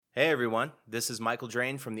Hey everyone, this is Michael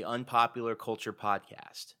Drain from the Unpopular Culture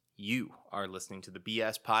Podcast. You are listening to the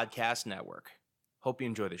BS Podcast Network. Hope you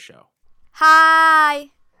enjoy the show. Hi!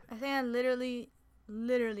 I think I literally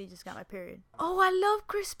just got my period. Oh, I love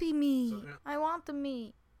crispy meat. I want the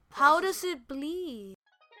meat. How does it bleed?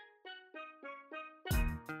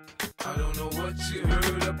 I don't know what you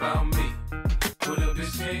heard about me, but a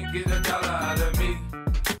bitch can't get $1 out of me.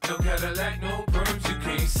 No Cadillac, no perms you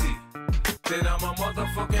can't see. Then I'm a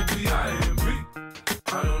motherfucking B.I.M.B.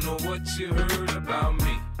 I don't know what you heard about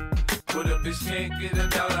me, but a bitch can't get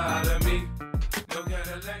 $1 out of me. No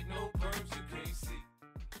Cadillac, no perms you can't see.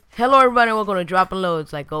 Hello everybody, welcome to Dropping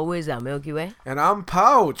Loads. Like always, I'm Milky Way. And I'm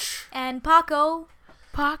Pouch. And Paco.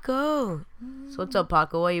 Paco. So what's up,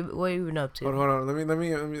 Paco? What you been up to? Hold on. Let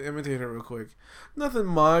me imitate it real quick. Nothing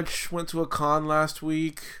much. Went to a con last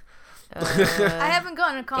week. I haven't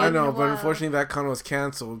gone to a con I in know, a but while. unfortunately that con was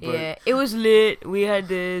canceled. But Yeah, it was lit. We had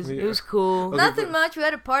this. Yeah. It was cool. Okay, Nothing much. We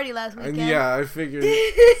had a party last weekend. yeah, I figured.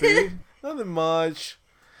 See? Nothing much.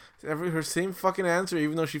 Her same fucking answer,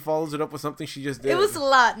 even though she follows it up with something she just did. It was a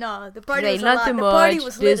lot. No, the party Hey, was a lot. nothing The much. party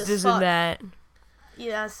was lit This as and fuck. that.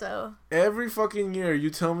 Yeah, so. Every fucking year you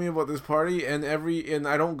tell me about this party, and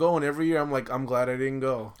I don't go, and every year I'm like, I'm glad I didn't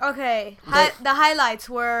go. Okay. But- The highlights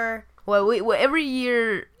were... Well, every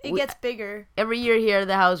year It gets bigger. every year here at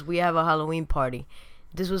the house we have a Halloween party.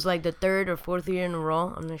 This was like the third or fourth year in a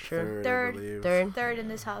row. I'm not sure. Third. I believe. Third. In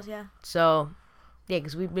this house, yeah. So, yeah,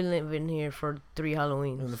 because we've been living here for 3 And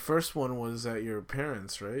Halloweens. the first one was at your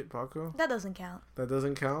parents', right, Paco? That doesn't count. That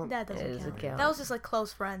doesn't count? That doesn't It doesn't count. count. That was just like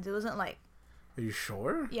close friends. It wasn't like... Are you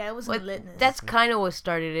sure? Yeah, it wasn't But litness. that's kind of what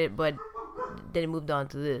started it, but then it moved on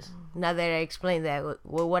to this. Now that I explained that,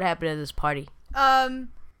 what happened at this party?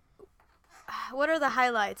 What are the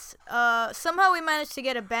highlights? Somehow we managed to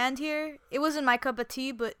get a band here. It wasn't my cup of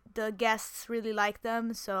tea, but the guests really liked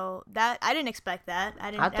them, so that I didn't expect that. I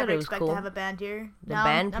I didn't thought ever it was expect cool. to have a band here. The Now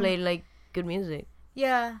band I'm- played like good music.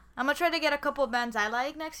 Yeah, I'm gonna try to get a couple of bands I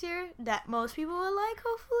like next year that most people will like.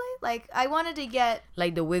 Hopefully, like I wanted to get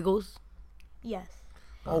Like the Wiggles. yes,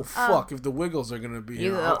 Oh, fuck. If the Wiggles are going to be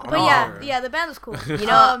You- here. but but yeah, the band was cool. You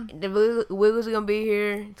know, the Wiggles are gonna be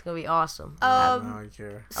here. It's gonna be awesome. No, I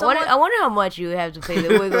care. I wonder how much you have to pay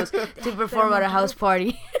the Wiggles to perform at a house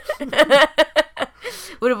party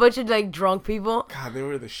with a bunch of like drunk people. God, they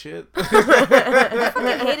were the shit. I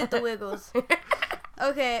fucking hated the Wiggles.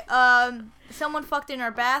 Okay, someone fucked in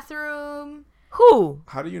our bathroom. Who?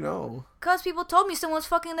 How do you know? Cause people told me someone's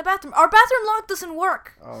fucking in the bathroom. Our bathroom lock doesn't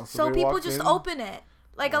work, Oh, so they people walked just in? open it.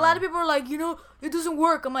 Like a lot of people are like, it doesn't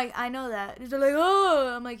work. I'm like, I know that. They're like,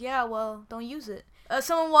 oh, I'm like, yeah, well, don't use it.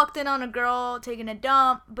 Someone walked in on a girl taking a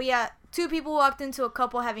dump, but yeah, 2 people walked into a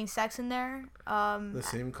couple having sex in there. The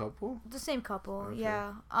same couple? The same couple, Okay.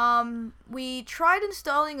 yeah. We tried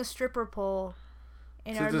installing a stripper pole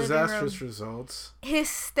in To our living disastrous room. results.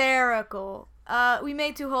 Hysterical. We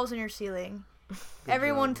made 2 holes in your ceiling.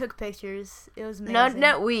 Everyone took pictures. It was amazing.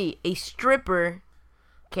 Not we. A stripper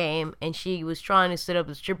came and she was trying to set up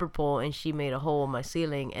the stripper pole and she made a hole in my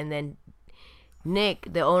ceiling. And then Nick,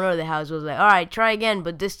 the owner of the house, was like, "All right, try again,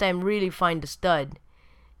 but this time really find the stud."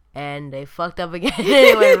 And they fucked up again. And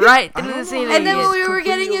it went right through the ceiling. And then when again. we were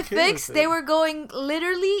getting it completely okay with fixed, it. they were going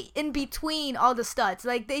literally in between all the studs.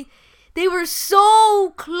 Like they were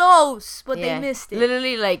so close, but they missed it.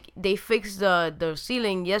 Literally, like they fixed the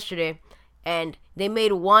ceiling yesterday, and they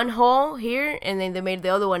made one hole here, and then they made the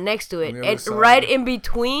other one next to it, On the other and side. right in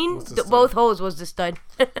between Was the both stud. holes was the stud.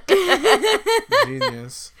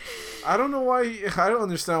 Genius. I don't know why. I don't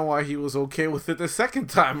understand why he was okay with it the second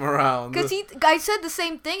time around. Because I said the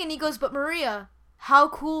same thing, and he goes, "But Maria, how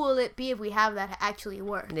cool will it be if we have that actually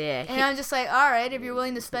work?" Yeah, And I'm just like, all right, if you're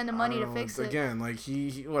willing to spend the money I to don't know, fix it. Again, like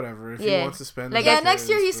he whatever. If he Yeah. wants to spend Like, it, Yeah, who next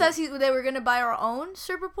year he cares, says that we're gonna buy our own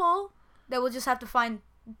stripper pole. That we'll just have to find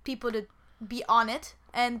people to be on it,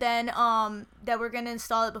 and then that we're gonna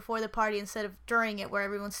install it before the party instead of during it, where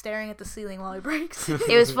everyone's staring at the ceiling while it breaks.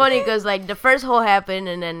 it was funny because like the first hole happened,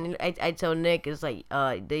 and then I told Nick, it's like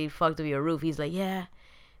they fucked up your roof. He's like, yeah,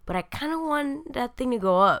 but I kind of want that thing to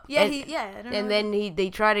go up. Yeah, and, I don't know. and then they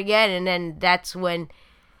tried again, and then that's when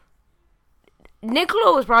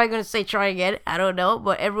Niccolo was probably gonna say try again. I don't know,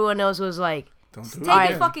 but everyone else was like, don't do Take it it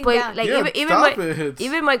again. fucking but, down. like Yeah, even stop my it.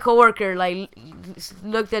 even my coworker like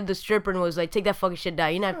looked at the stripper and was like, take that fucking shit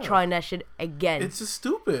down. You're not trying that shit again. It's just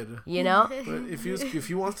stupid. You know? But if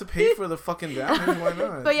he wants to pay for the fucking damage, why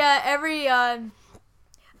not? But yeah,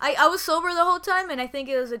 I was sober the whole time, and I think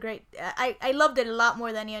it was a great. I loved it a lot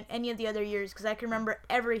more than any of the other years because I can remember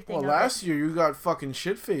everything. Well, of it. last year you got fucking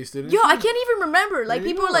shit faced, didn't Yo, you? I can't even remember. Like There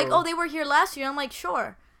you people were like, go. "Oh, they were here last year." I'm like,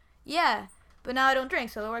 "Sure, yeah." But now I don't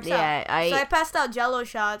drink, so it works Yeah, out. So I passed out Jello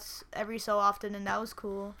shots every so often, and that was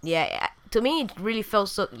cool. Yeah, to me it really felt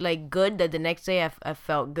so like good that the next day I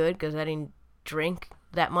felt good because I didn't drink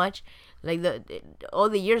that much. Like all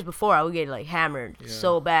the years before, I would get like hammered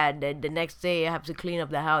so bad that the next day I have to clean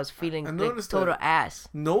up the house feeling like total ass.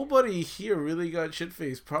 Nobody here really got shit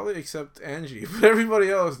faced, probably except Angie, but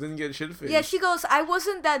everybody else didn't get shit faced. Yeah, she goes, I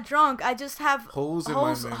wasn't that drunk. I just have holes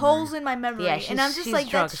in my memory. Yeah, Yeah, and I'm just she's like,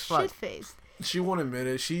 drunk that's as fuck. shit faced. She won't admit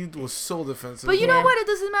it. She was so defensive. But you know Yeah. what? It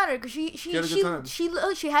doesn't matter because she had a good time.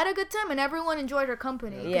 she had a good time and everyone enjoyed her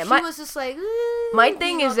company. 'Cause Yeah, she was just like. My "Ooh,"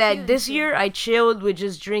 thing being is all that cute this and year shit. I chilled with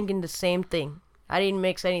just drinking the same thing. I didn't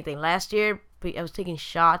mix anything. Last year I was taking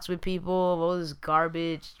shots with people, all this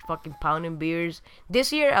garbage, fucking pounding beers.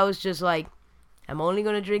 This year I was just like, I'm only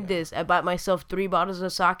gonna drink this. I bought myself 3 bottles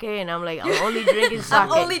of sake, and I'm like, I'm only drinking sake.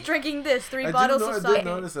 I'm only drinking this 3 bottles of I sake. did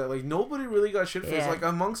notice that. Like, nobody really got shit faced. Yeah. Like,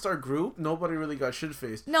 amongst our group, nobody really got shit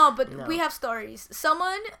faced. No, but No. we have stories.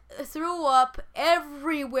 Someone threw up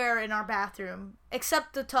everywhere in our bathroom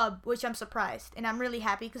except the tub, which I'm surprised, and I'm really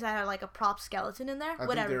happy because I had like a prop skeleton in there. I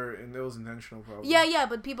Whatever. think it was intentional, probably. Yeah,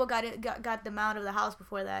 but people got them out of the house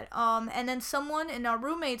before that. And then someone in our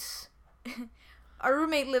roommates, our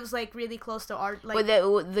roommate lives like really close to our like. But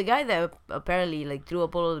the guy that apparently like threw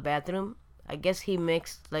up all over the bathroom, I guess he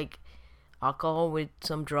mixed like alcohol with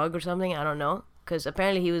some drug or something. I don't know, cause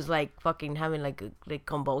apparently he was like fucking having like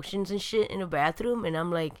convulsions and shit in the bathroom, and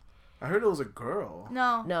I'm like, I heard it was a girl.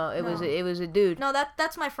 no, it was a dude. No,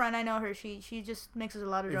 that's my friend. I know her. She just mixes a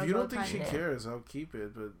lot of drugs. If you all don't the think time. she cares, I'll keep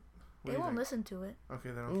it. But what They do you won't think? listen to it. Okay,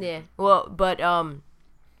 then I'll keep Yeah. it. Well, but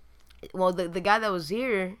the guy that was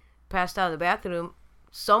here passed out of the bathroom.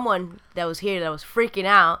 Someone that was here that was freaking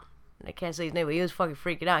out. I can't say his name, but he was fucking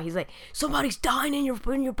freaking out. He's like, somebody's dying in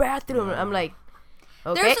your bathroom. Yeah. I'm like,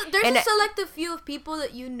 okay. There's And a selective few of people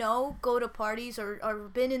that you know go to parties or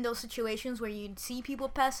been in those situations where you see people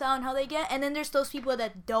pass out and how they get, and then there's those people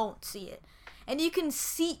that don't see it, and you can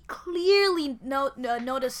see clearly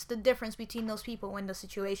notice the difference between those people when the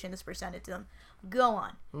situation is presented to them. Go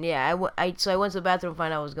on. Yeah, so I went to the bathroom to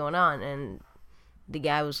find out what was going on, and the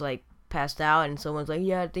guy was like passed out, and someone's like,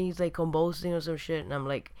 yeah, I think he's like convulsing or some shit, and I'm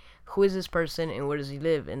like, who is this person and where does he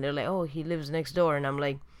live? And they're like, oh, he lives next door, and I'm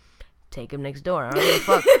like, take him next door. I don't give a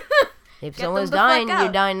fuck. If Get someone's them the fuck dying, you're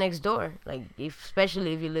out. dying next door. Like,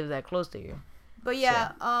 especially if you live that close to you. But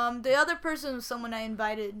yeah, the other person was someone I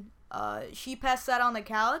invited. She passed out on the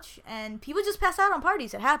couch, and people just pass out on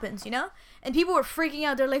parties. It happens, you know? And people were freaking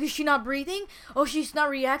out. They're like, is she not breathing? Oh, she's not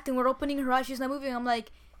reacting. We're opening her eyes. She's not moving. I'm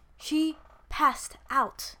like, she passed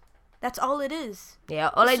out. That's all it is. Yeah,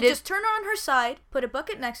 all I So did. just turn her on her side, put a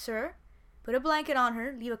bucket next to her, put a blanket on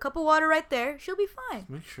her, leave a cup of water right there. She'll be fine.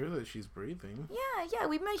 Make sure that she's breathing. Yeah,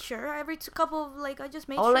 we made sure. Every couple of, like, I just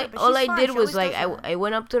made all sure. I but all she's I fine. did She was always like does that. I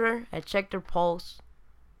went up to her, I checked her pulse.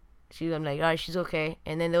 I'm like, alright, she's okay.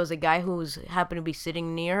 And then there was a guy who was happened to be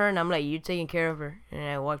sitting near her, and I'm like, you're taking care of her, and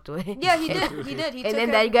I walked away. Yeah, he did. He did. He and took then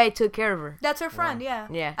her. that guy took care of her. That's her friend. Yeah.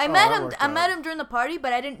 Yeah. I Oh, met that him. worked I met out. him during the party,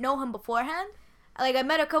 but I didn't know him beforehand. Like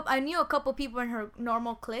I knew a couple people in her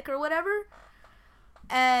normal clique or whatever,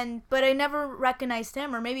 but I never recognized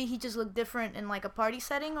him, or maybe he just looked different in like a party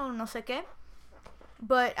setting or no sé qué.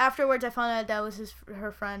 But afterwards, I found out that was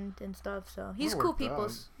her friend and stuff. So he's That cool worked people.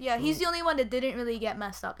 out. Yeah, he's the only one that didn't really get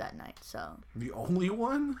messed up that night. So The only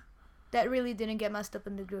one? that really didn't get messed up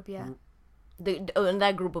in the group. Yeah, And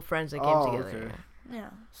that group of friends that came Oh, together. okay. Yeah. yeah.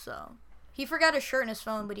 So he forgot his shirt in his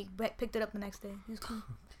phone, but he picked it up the next day. He was cool.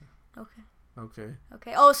 Okay. Okay.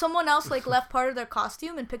 Okay. Oh, someone else like left part of their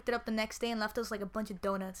costume and picked it up the next day and left us like a bunch of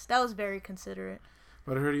donuts. That was very considerate.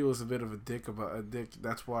 But I heard he was a bit of a dick about a dick.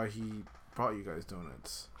 That's why he brought you guys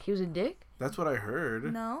donuts. He was a dick? That's what I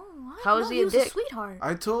heard. No, what? How is No, he a was dick? a sweetheart.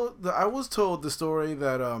 I was told the story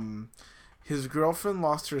that his girlfriend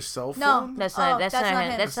lost her cell No. phone. That's not Oh, that's that's not not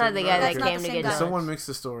him. him. That's not the guy That's that not came the to same get guy. donuts. Someone mixed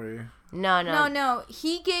the story. No. No,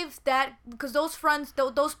 he gave that because those friends,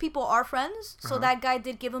 those people are friends. So that guy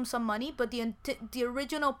did give him some money, but the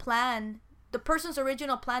original plan, the person's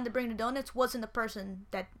original plan to bring the donuts wasn't the person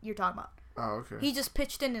that you're talking about. Oh, okay. He just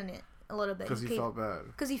pitched in it a little bit Because he felt bad.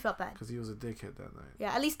 Because he felt bad. Because he was a dickhead that night.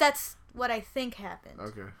 Yeah, at least that's what I think happened.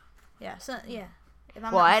 Okay. Yeah, so yeah. If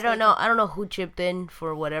I'm Well, not I don't mistaken. know. I don't know who chipped in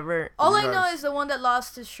for whatever. All I Yes. know is the one that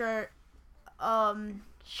lost his shirt.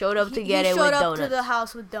 Showed up to He get it showed with up donuts. to the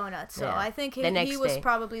house with donuts. So Yeah. I think The he next was day.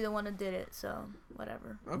 probably the one that did it. So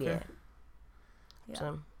whatever. Okay. Yeah. Yeah.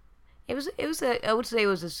 So, it was I would say it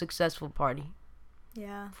was a successful party.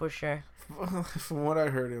 Yeah. for sure. From what I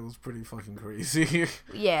heard, it was pretty fucking crazy.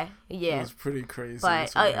 Yeah, It yeah. was pretty crazy. But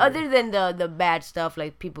That's what I heard. other than the bad stuff,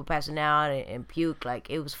 like people passing out and puke, like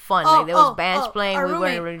it was fun. Like there was bands playing. Our We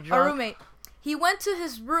roommate, weren't really Our drunk. roommate. He went to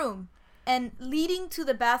his room, and leading to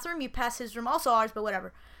the bathroom, you pass his room. Also ours, but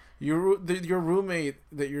whatever. Your roommate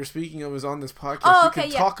that you're speaking of is on this podcast. Oh, You okay,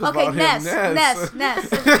 can yeah. talk Okay, about Ness.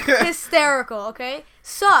 him. Hysterical, okay?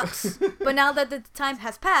 Sucks. But now that the time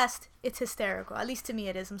has passed, it's hysterical. At least to me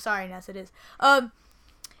it is. I'm sorry, Ness, it is.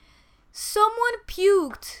 Someone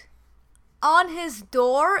puked on his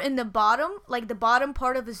door in the bottom, like the bottom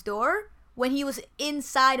part of his door, when he was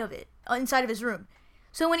inside of his room.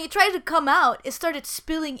 So when he tried to come out, it started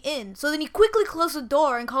spilling in. So then he quickly closed the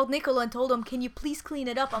door and called Nicola and told him, "Can you please clean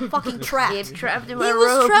it up? I'm fucking trapped." He's trapped in my He room.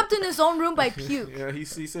 was trapped in his own room by puke. Yeah, he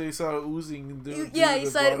said he saw it oozing. He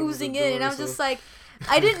started oozing in, and I was just like,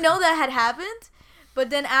 I didn't know that had happened. But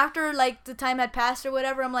then after like the time had passed or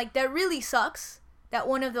whatever, I'm like, that really sucks. That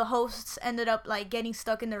one of the hosts ended up like getting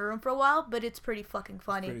stuck in the room for a while, but it's pretty fucking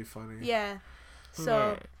funny. Pretty funny. Yeah. So.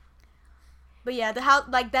 Yeah. But yeah, the house,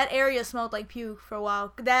 like that area smelled like puke for a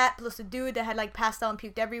while. That plus the dude that had like passed out and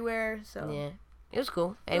puked everywhere. So Yeah, it was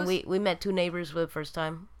cool. And we met two neighbors for the first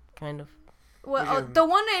time, kind of. well, Again. the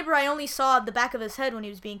one neighbor I only saw the back of his head when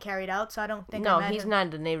he was being carried out, so I don't think. I No, met he's him.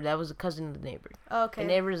 not the neighbor. That was a cousin of the neighbor. Okay. The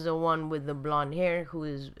neighbor is the one with the blonde hair, who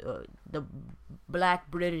is the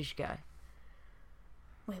black British guy.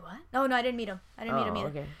 Wait, what? No, I didn't meet him. I didn't meet him either.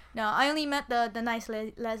 Okay. No, I only met the nice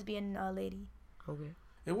lesbian lady. Okay.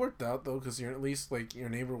 It worked out though, because you're at least like your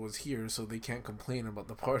neighbor was here, so they can't complain about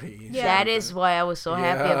the party. Yeah. That is why I was so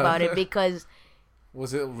happy Yeah. about it, because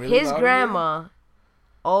Was it really? his loud in grandma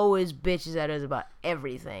always bitches at us about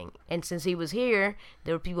everything. And since he was here,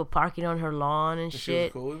 there were people parking on her lawn and here? She was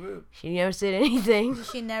shit. cool with it. She never said anything.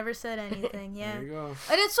 She never said anything. Yeah. There you go.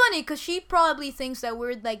 And it's funny because she probably thinks that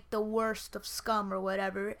we're like the worst of scum or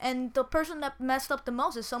whatever, and the person that messed up the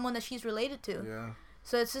most is someone that she's related to. Yeah.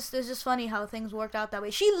 So it's just funny how things worked out that way.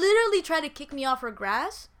 She literally tried to kick me off her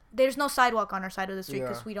grass. There's no sidewalk on our side of the street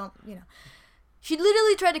because Yeah. we don't, She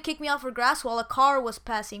literally tried to kick me off her grass while a car was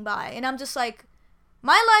passing by, and I'm just like,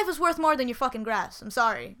 my life is worth more than your fucking grass. I'm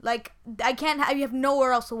sorry. Like, you have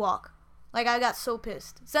nowhere else to walk. Like, I got so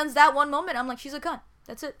pissed. Since that one moment, I'm like, she's a cunt.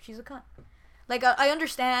 That's it. She's a cunt. Like, I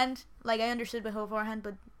understand. Like, I understood beforehand,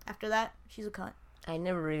 but after that, she's a cunt. I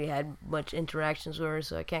never really had much interactions with her,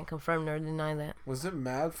 so I can't confirm nor deny that. Was it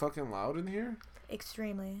mad fucking loud in here?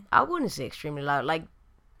 Extremely. I wouldn't say extremely loud. Like,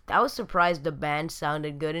 I was surprised the band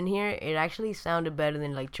sounded good in here. It actually sounded better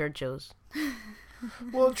than like Churchill's.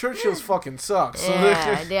 Well, Churchill's fucking sucks. So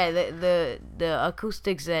Yeah, the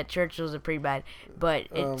acoustics at Churchill's are pretty bad, but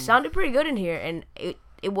it sounded pretty good in here, and it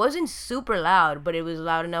wasn't super loud, but it was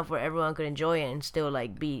loud enough where everyone could enjoy it and still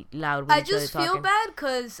like be loud with I each other just feel talking. bad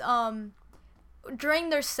because during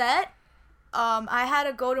their set, I had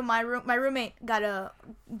to go to my room. My roommate got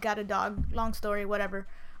a dog. Long story, whatever.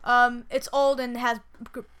 It's old and has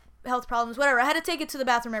health problems, whatever. I had to take it to the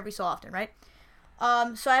bathroom every so often, right?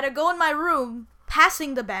 So I had to go in my room,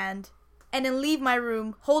 passing the band, and then leave my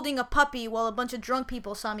room holding a puppy while a bunch of drunk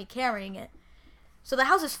people saw me carrying it. So the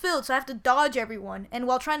house is filled, so I have to dodge everyone. And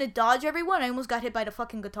while trying to dodge everyone, I almost got hit by the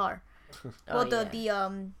fucking guitar. Well,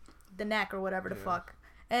 the neck or whatever the fuck.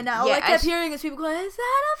 And all Yeah, I kept hearing is people going, "Is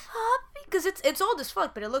that a puppy?" Because it's old as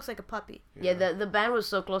fuck, but it looks like a puppy. Yeah, the band was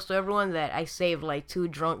so close to everyone that I saved like two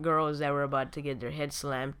drunk girls that were about to get their head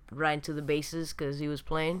slammed right into the basses because he was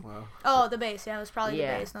playing. Wow. Oh, the bass. Yeah, it was probably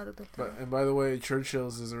Yeah. the bass, not the guitar. And by the way,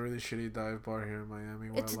 Churchill's is a really shitty dive bar here in Miami.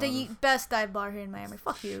 where It's a lot the of- best dive bar here in Miami.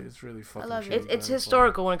 Fuck you. It's really fucking. love it. shitty It's dive bar.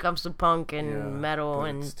 historical when it comes to punk and Yeah, metal but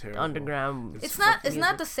and it's terrible. underground. It's It's not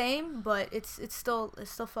fucking the same, but it's still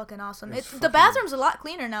fucking awesome. It's The fucking bathroom's a lot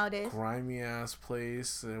cleaner nowadays. grimy ass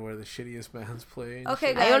place where the shittiest bands play. and Okay,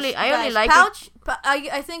 shit. guys. I only guys, like Pouch.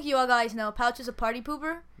 I think you all guys know Pouch is a party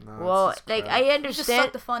pooper. No, Well, it's just like crap. I You just understand.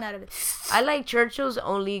 suck the fun out of it. I like Churchill's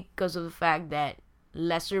only because of the fact that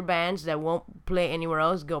lesser bands that won't play anywhere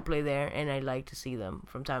else go play there, and I like to see them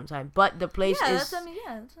from time to time. But the place Yeah, is. that's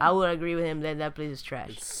that's I would agree with him that that place is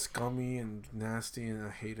trash. It's scummy and nasty, and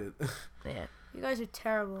I hate it. Yeah, you guys are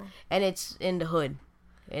terrible. and it's in the hood,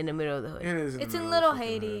 in the middle of the hood. It is. It's the in middle Little of the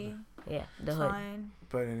fucking Haiti. hood. Yeah, the It's hood. fine.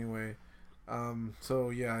 But anyway, so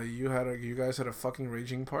yeah, you guys had a fucking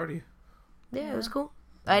raging party. Yeah, it was cool.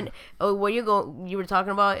 And where you were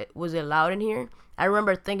talking about, was it loud in here? I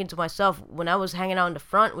remember thinking to myself when I was hanging out in the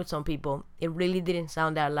front with some people, it really didn't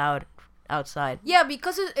sound that loud outside. Yeah,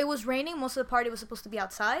 because it was raining. Most of the party was supposed to be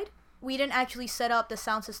outside. We didn't actually set up the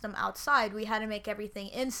sound system outside. We had to make everything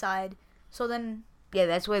inside. So then, Yeah,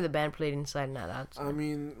 that's why the band played inside, not outside. I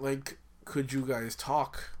mean, like, could you guys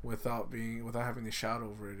talk without having to shout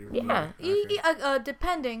over it? Yeah. Okay.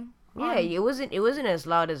 Depending. Yeah, it wasn't as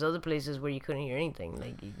loud as other places where you couldn't hear anything.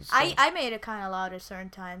 Like you just I made it kind of loud at certain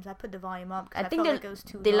times. I put the volume up because I think felt like it was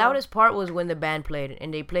too the loud. loudest part was when the band played,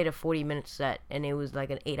 and they played a 40-minute set, and it was like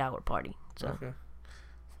an 8-hour party. So Okay.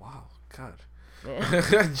 Wow. God.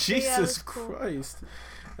 yeah. Jesus cool. Christ.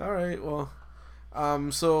 All right. Well.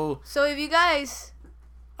 So. So if you guys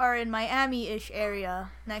are in Miami-ish area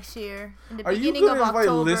next year, in the Are you beginning of gonna invite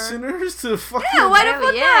October. listeners to fucking? Yeah, why the Hell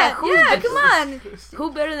fuck yeah, not? who's Yeah, this? come on.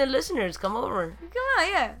 Who better than listeners? Come over. Come on,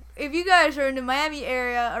 yeah. If you guys are in the Miami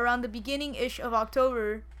area around the beginning-ish of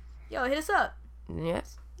October, yo, hit us up.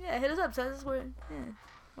 Yes. Yeah, hit us up. So that's where, yeah.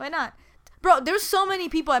 Why not? Bro, there's so many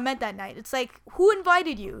people I met that night. It's like, who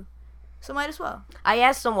invited you? So might as well. I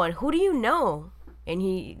asked someone, "Who do you know?" And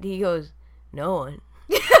he goes, "No one."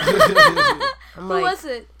 I'm Who like, was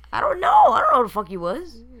it? I don't know who the fuck he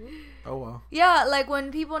was. Oh well. Yeah, like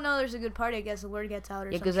when people know there's a good party, I guess the word gets out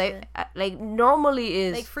or Yeah, something. because I like normally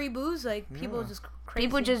is like free booze, like people Yeah. just crazy.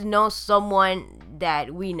 people just know someone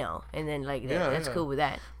that we know, and then like Yeah, that's yeah. cool with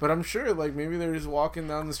that. But I'm sure, like, maybe they're just walking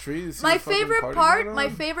down the street. And see My a fucking favorite party part, going my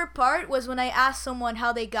on. favorite part was when I asked someone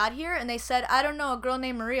how they got here, and they said, "I don't know, a girl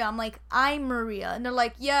named Maria." I'm like, "I'm Maria," and they're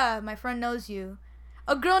like, "Yeah, my friend knows you."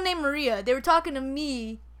 A girl named Maria. They were talking to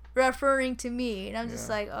me, referring to me, and I'm just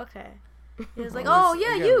Yeah. like, okay. He was like, Well, "Oh it's-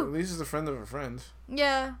 yeah, again, you." At least it's a friend of a friend.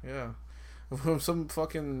 Yeah. Yeah. Some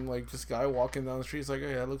fucking like this guy walking down the street is like,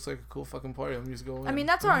 hey, that looks like a cool fucking party. Let me just go in. I mean,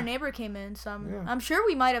 that's how our neighbor came in. So Yeah. I'm sure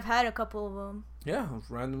we might have had a couple of them. Yeah,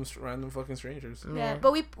 random fucking strangers. Yeah,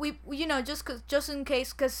 but we you know just in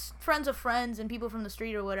case, cause friends of friends and people from the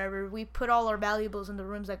street or whatever, we put all our valuables in the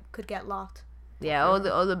rooms that could get locked. Yeah, all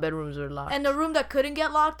the bedrooms are locked. And the room that couldn't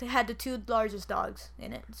get locked had the two largest dogs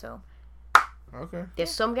in it. So Okay. There's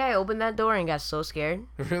some guy opened that door and got so scared.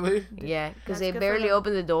 Really? Yeah, because That's they good for barely them.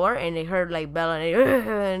 opened the door and they heard like Bella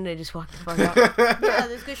and they just walked the fuck out. yeah,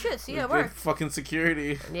 there's good shit. See, it Good worked. fucking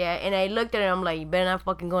security. Yeah, and I looked at it. I'm like, you better not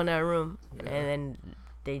fucking go in that room. And then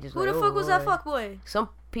they just. Who like, the "Oh, fuck was that boy." fuck boy? Some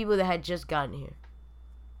people that had just gotten here.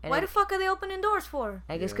 And Why I, the fuck are they opening doors for?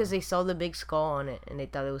 I guess Yeah. because they saw the big skull on it and they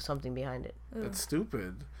thought there was something behind it. Ugh, That's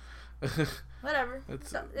stupid. whatever.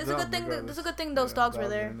 It's It's a good thing. It's a good thing those dogs were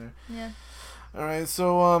there. Yeah. All right,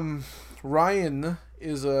 so Ryan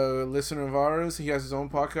is a listener of ours. He has his own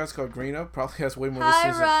podcast called Green Up. Probably has way more Hi,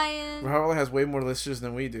 listeners. Ryan. Probably has way more listeners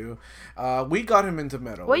than we do. We got him into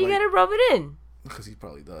metal. Well, you gotta rub it in. Because he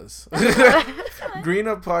probably does. Green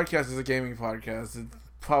Up Podcast is a gaming podcast. It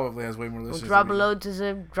probably has way more listeners. Dropping than we do. loads is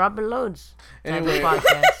a dropping loads type Anyway, of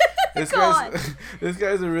podcast. this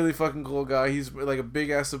guy's a really fucking cool guy. He's like a big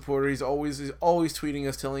ass supporter. He's always tweeting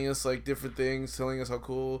us, telling us like different things, telling us how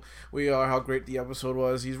cool we are, how great the episode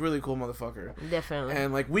was. He's a really cool motherfucker. Definitely.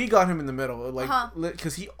 And like we got him in the middle, like Uh-huh.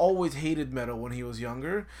 because he always hated metal when he was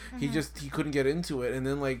younger. He couldn't get into it. And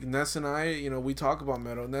then like Ness and I, we talk about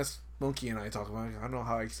metal. Ness, Milky and I talk about it. I don't know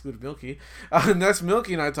how I excluded Milky. Ness,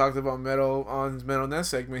 Milky and I talked about metal on his Metal Ness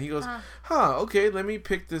segment. He goes, okay, let me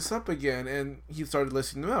pick this up again. And he started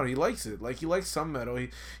listening to metal. He likes it. Like, he likes some metal.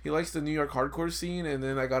 He likes the New York hardcore scene. And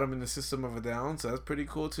then I got him in the System of a Down. So that's pretty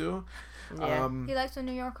cool, too. Yeah. He likes the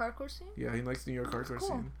New York hardcore scene. Yeah, he likes the New York hardcore Cool.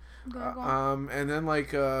 scene. Go on. And then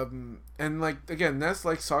again, Ness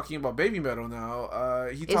likes talking about baby metal now.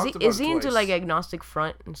 He talked about is it he into twice. like agnostic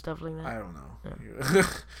front and stuff like that? I don't know.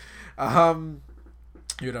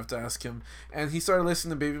 You'd have to ask him. And he started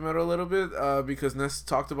listening to baby metal a little bit because Ness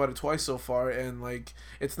talked about it twice so far, and like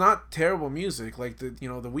it's not terrible music. Like the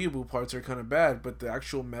weeaboo parts are kind of bad, but the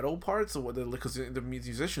actual metal parts, because the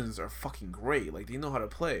musicians are fucking great. Like they know how to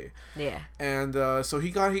play. Yeah. And so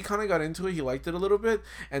he kind of got into it. He liked it a little bit,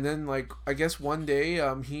 and then like I guess one day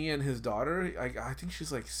he and his daughter, I think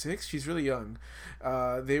she's like 6. She's really young.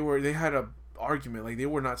 They had a argument. Like they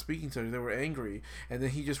were not speaking to her. They were angry, and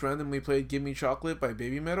then he just randomly played "Give Me Chocolate" by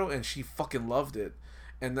Baby Metal, and she fucking loved it.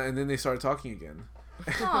 And then they started talking again.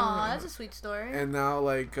 Aw, that's a sweet story. And now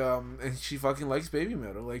and she fucking likes Baby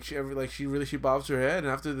Metal. Like she bobs her head,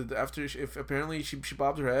 and apparently she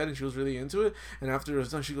bobbed her head and she was really into it. And after it was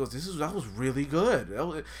done, she goes, that was really good.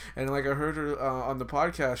 And like I heard her on the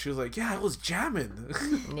podcast, she was like, yeah, it was jamming.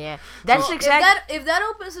 Yeah. That's Well, exactly. if that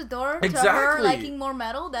opens the door to her Exactly. liking more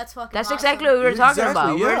metal, that's fucking. That's awesome. exactly what we were talking Exactly,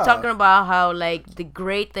 about. We yeah. were talking about how like the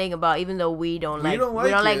great thing about, even though we don't like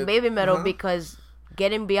like Baby Metal it. because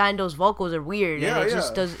getting behind those vocals are weird, Yeah, and it yeah.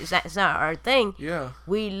 just does. It's not our thing. Yeah.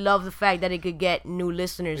 We love the fact that it could get new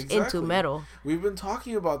listeners into Exactly. metal. We've been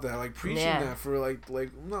talking about that, like preaching Yeah. that for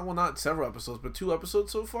not several episodes, but 2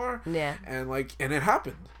 episodes so far. Yeah. And it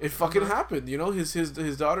happened. It fucking happened. You know,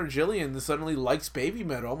 his daughter Jillian suddenly likes baby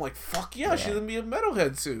metal. I'm like, fuck yeah, she's gonna be a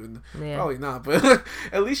metalhead soon. Yeah. Probably not, but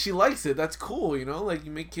at least she likes it. That's cool. You know, like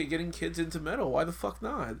you make getting kids into metal. Why the fuck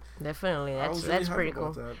not? Definitely, I that's was really that's hyped pretty cool.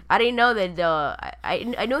 about that. I didn't know that.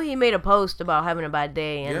 I know he made a post about having a bad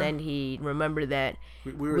day, and Yeah. then he remembered that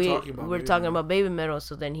We were talking about. we were baby talking metal. about baby metal.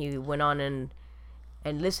 So then he went on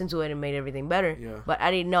and listened to it and made everything better. Yeah. But I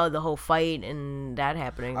didn't know the whole fight and that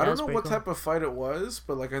happening. I That don't was know pretty what cool. type of fight it was,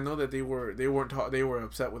 but like I know that they were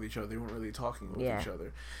upset with each other. They weren't really talking with Yeah. each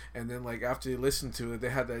other. And then like after they listened to it,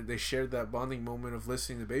 they shared that bonding moment of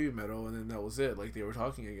listening to baby metal, and then that was it. Like they were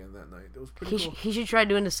talking again that night. It was pretty cool. He should try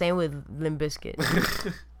doing the same with Limp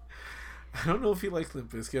Bizkit. I don't know if he likes Limp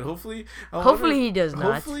Bizkit. Hopefully, Hopefully he does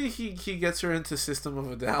not. Hopefully he gets her into System of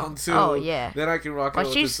a Down too. Oh, yeah. Then I can rock But out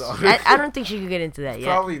with the she's song. I don't think she could get into that yet.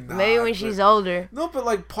 Probably not, Maybe when but- she's older. No, but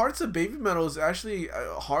like parts of baby metal is actually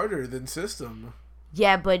harder than System.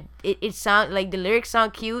 Yeah, but it sound like the lyrics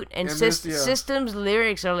sound cute, and And there's- yeah. System's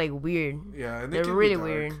lyrics are like weird. Yeah, and they They're can be really dark.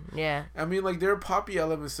 weird. Yeah. I mean, like there are poppy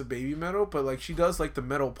elements to baby metal, but like she does like the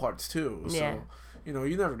metal parts too. So Yeah. you know,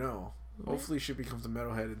 you never know. Hopefully, she becomes a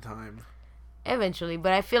metalhead in time. Eventually,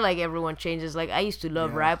 but I feel like everyone changes. Like I used to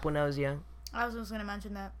love Yeah. rap when I was young. I was just gonna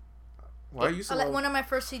mention that. Why you so? One of my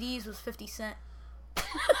first CDs was 50 Cent.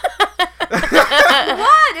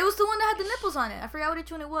 What? It was the one that had the nipples on it. I forgot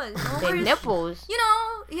which one it was. The one The where he- nipples. You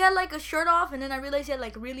know, he had like a shirt off, and then I realized he had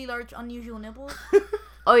like really large, unusual nipples.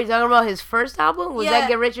 Oh, you're talking about his first album? Was Yeah. that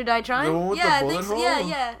Get Rich or Die The Trying? one with Yeah, the I bullet think so. hole.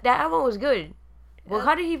 Yeah. That album was good. Well, Yeah.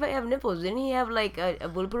 how did he have nipples? Didn't he have like a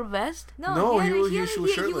bulletproof vest? No, he, he was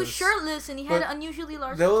was shirtless. shirtless, and he had But unusually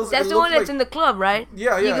large. that nipples. was- That's It the one looked that's like- in the club, right?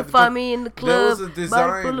 Yeah, You yeah. can find but me in the There club. was a body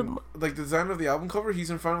design, full of- like the design of the album cover. He's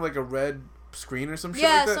in front of like a red screen or some shit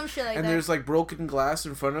Yeah, like that. some shit like and that. there's like broken glass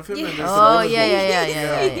in front of him. Yeah. And there's the Oh bullet yeah,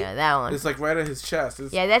 hole. yeah, that one. It's like right at his chest.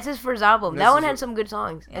 It's, Yeah, that's his first album. This That one is had a- some good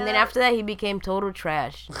songs, and then Yeah. after that he became total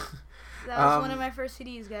trash. That was Um, one of my first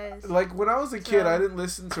CDs, guys. Like when I was a kid, So- I didn't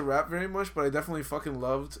listen to rap very much, but I definitely fucking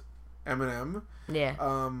loved Eminem. Yeah.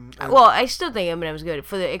 And- Well, I still think Eminem's good,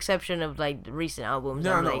 for the exception of like the recent albums.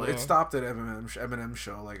 no, I'm no, like, it eh. stopped at Eminem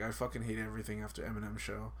show. Like I fucking hate everything after Eminem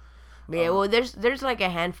show. Yeah, well, there's like a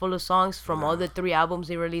handful of songs from all Yeah. the 3 albums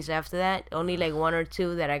he released after that. Only like 1 or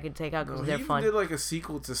 2 that I could take out No, because he they're even fun. did like a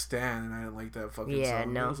sequel to Stan, and I didn't like that fucking Yeah,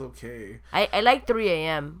 song. no. It was okay. I like 3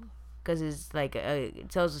 a.m. because it's like it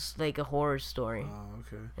tells us like a horror story. Oh,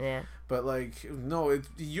 okay. Yeah. But like, no,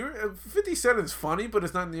 50 Cent is funny, but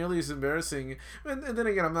it's not nearly as embarrassing. And then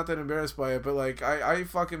again, I'm not that embarrassed by it. But like, I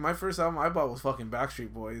fucking my first album I bought was fucking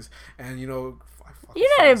Backstreet Boys, and you know. You're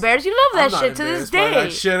not embarrassed. You love I'm that not shit to this embarrassed by day.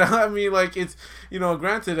 that shit. I mean, like it's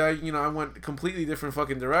granted, I went completely different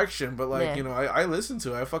fucking direction, but like Yeah. I listened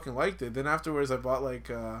to it. I fucking liked it. Then afterwards, I bought like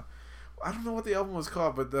I don't know what the album was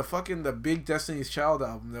called, but the big Destiny's Child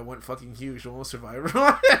album that went fucking huge, almost Survivor.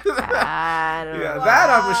 I don't Yeah, know. that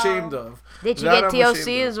I'm ashamed of. Did you That get I'm TLC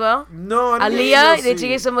ashamed of. as well? No, I didn't Aaliyah? get TLC. Did you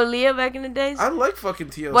get some Aaliyah back in the days? I like fucking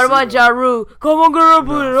TLC. What about though. Ja Rule? Come on, girl,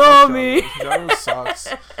 put it No, on fuck me. Ja Rule sucks.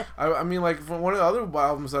 I mean, like, from one of the other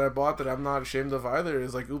albums that I bought that I'm not ashamed of either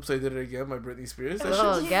is, like, Oops, I Did It Again by Britney Spears. That Oh, shit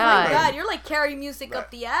was Oh my God. God, you're like carrying music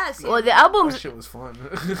up the ass. Well, the That albums, shit was fun.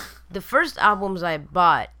 the first albums I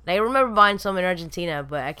bought, I remember buying some in Argentina,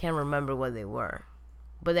 but I can't remember what they were.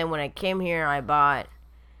 But then when I came here, I bought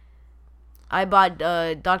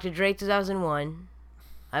Dr. Dre 2001.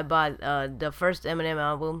 I bought the first Eminem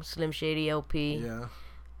album, Slim Shady LP. yeah.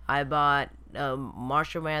 I bought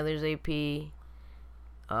Marshall Mathers AP.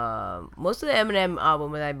 Most of the Eminem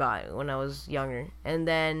album that I bought when I was younger. And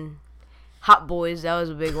then Hot Boys, that was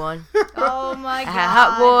a big one. Oh my I God. had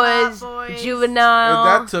Hot Boys, Boys. Juvenile,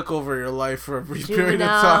 And that took over your life for a brief period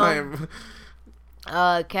of Juvenile. time.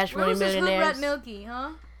 Cash Where Money was this Hood Millionaires. Rat Milky,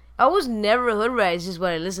 huh? I was never a hood rat. It's just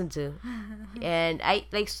what I listened to, and I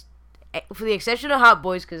like, for the exception of Hot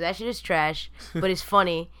Boys, because that shit is trash, but it's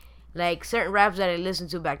funny. Like certain raps that I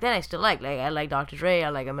listened to back then, I still like. Like I like Dr. Dre, I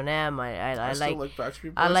like Eminem, I still like like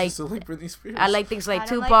Backstreet Boys. I like- still like Britney Spears. I like things like I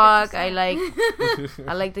don't like Tupac. 50 I Cent. like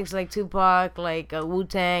I like things like Tupac, like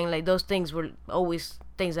Wu-Tang. Like those things were always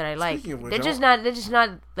things that I like. Speaking of which, They're just not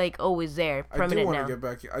like always there, I do permanent want now. to get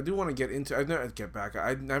back. I do want to get into. I'd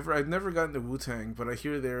never gotten to Wu-Tang, but I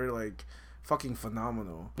hear they're like fucking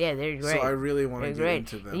phenomenal. Yeah, they're great. So I really want to They're get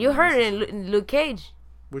great. into them. You heard it in Luke Cage.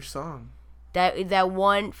 Which song? that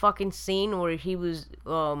one fucking scene where he was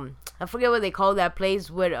I forget what they call that place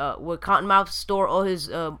where Cottonmouth store all his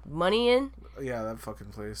money in. Yeah, that fucking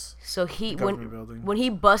place. So Government building. when he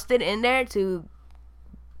busted in there to,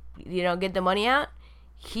 get the money out,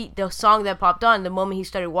 the song that popped on the moment he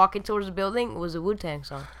started walking towards the building was a Wu-Tang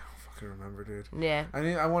song. I remember, dude. Yeah.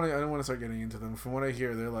 I want to start getting into them. From what I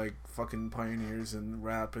hear, they're like fucking pioneers in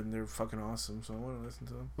rap, and they're fucking awesome. So I want to listen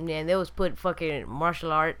to them. Yeah, and they always put fucking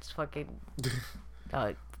martial arts fucking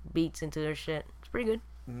beats into their shit. It's pretty good.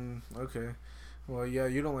 Okay. Well, yeah,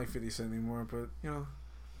 you don't like 50 Cent anymore, but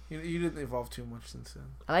you didn't evolve too much since then.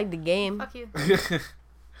 I like the game. Fuck you.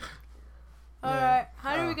 Alright,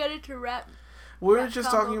 how do we get into rap? We're Rap just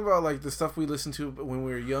combo. talking about like the stuff we listened to when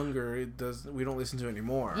we were younger. We don't listen to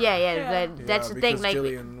anymore. Yeah. That's the thing. Like,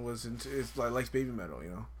 Jillian was likes baby metal,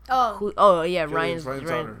 Oh, yeah, Ryan's Ryan's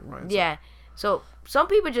daughter. yeah. So some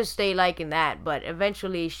people just stay liking that, but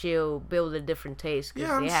eventually she'll build a different taste. 'Cause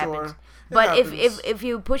Yeah, I'm it sure. happens. It But happens. if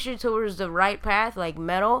you push her towards the right path, like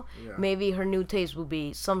metal, Yeah. maybe her new taste will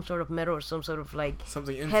be some sort of metal or some sort of like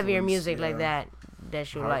Something heavier influenced, music like yeah. that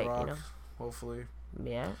she'll Hard like, rock, hopefully.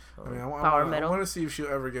 Yeah. I mean, I Power metal. want to see if she'll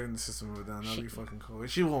ever get into System of a Down. That'd be fucking cool.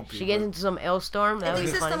 She won't be. She gets but- into some L-Storm. I That would think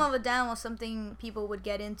be System funny. of a Down was something people would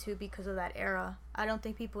get into because of that era. I don't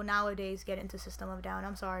think people nowadays get into System of a Down.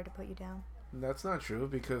 I'm sorry to put you down. That's not true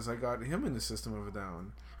because I got him in the System of a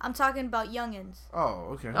Down. I'm talking about youngins. Oh,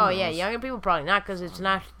 okay. Oh who yeah, knows? younger people probably not because it's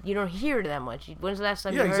not. You don't hear it that much. When's the last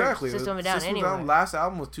time Yeah, you exactly. heard System of a Down System of anyway? a Down last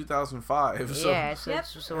album was 2005. So. Yeah, so Yep.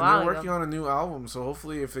 it's a And while they're ago. working on a new album, so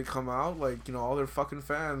hopefully, if they come out, like all their fucking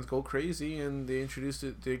fans go crazy and they get introduced to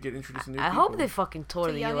new I people. hope they fucking tour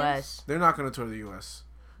To the youngins? U.S. They're not gonna tour the U.S.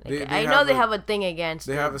 Like, I know they have a thing against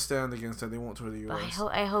They it. have a stand against that. They won't tour the But U.S.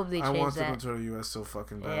 I hope they I change want that. them to tour the U.S. so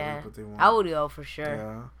fucking badly, Yeah, but they won't. I would go for sure.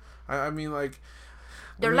 Yeah, I mean, like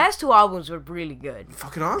Their last two albums were really good.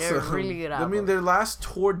 fucking awesome. They're really good I mean, albums. their last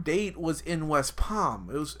tour date was in West Palm.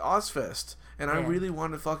 It was Ozfest, and I Yeah. really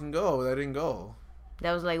wanted to fucking go, but I didn't go.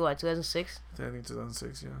 That was like what 2006. I think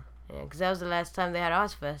 2006. Yeah. Yeah, because that was the last time they had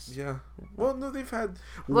Ozfest. Yeah. Well, no, they've had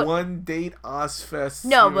What- one date Ozfest.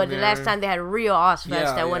 No, here but and the last there. time they had real Ozfest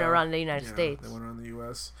Yeah, that went yeah. around the United Yeah, States. They went around the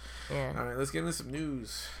U.S. Yeah. All right, let's get into some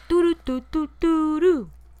news. Doo doo doo doo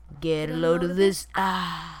doo. Get a load of this.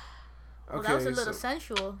 Well, that was a little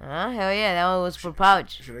sensual. Hell yeah, that one was for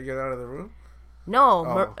Pouch. Should I get out of the room? No,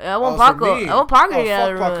 Oh. I want Oh, it's for Paco. me. I want Paco to Oh, get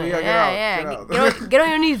out of the fuck room. Paco. Yeah, Yeah, get out. Get on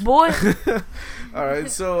your knees, boy. All right,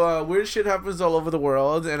 so weird shit happens all over the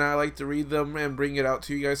world, and I like to read them and bring it out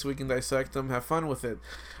to you guys so we can dissect them, have fun with it.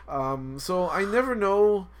 So I never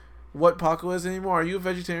know what Paco is anymore. Are you a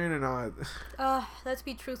vegetarian or not? Let's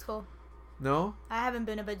be truthful. No? I haven't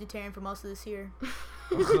been a vegetarian for most of this year.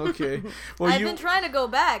 Okay. Well, I've been trying to go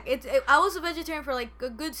back. I was a vegetarian for like a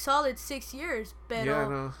good solid 6 years, but Yeah,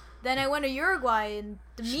 no. then I went to Uruguay and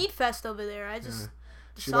the meat fest over there. I just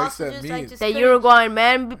the She likes that sausages, I meat. just That couldn't- Uruguayan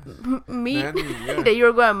man meat. Man meat, yeah. The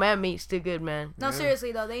Uruguayan man meat's too good, man. No, Yeah.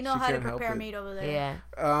 seriously though, they know She how to can't help prepare it. meat over there. Yeah.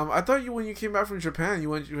 I thought when you came back from Japan, you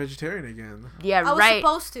went vegetarian again. Yeah, I was right.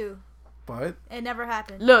 supposed to. But It never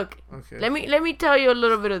happened. Look, okay. let me tell you a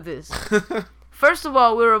little bit of this. First of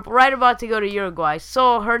all, we were right about to go to Uruguay.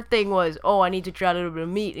 So her thing was, I need to try a little bit of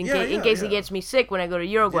meat in case it gets me sick when I go to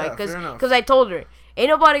Uruguay. Yeah, fair enough. Because I told her, ain't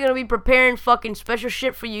nobody gonna be preparing fucking special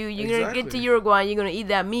shit for you. You're gonna get to Exactly. Uruguay and you're gonna eat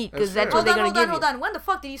that meat because That's that's fair. what they're gonna give Hold you. on. When the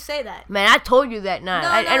fuck did you say that? Man, I told you that night. No,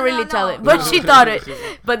 I didn't really no, tell no. it, but No. she thought it.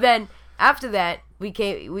 But then after that, we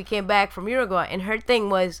came back from Uruguay, and her thing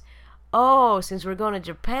was, since we're going to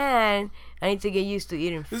Japan, I need to get used to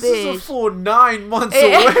eating This fish. is a full 9 months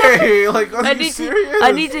away. Like, are you serious?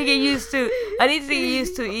 I need to get used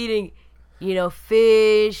to eating,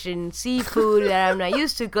 fish and seafood that I'm not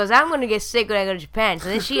used to, because I'm gonna get sick when I go to Japan. So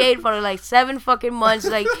then she ate for like 7 fucking months.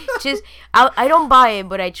 Like, I don't buy it,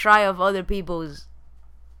 but I try of other people's.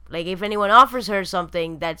 Like, if anyone offers her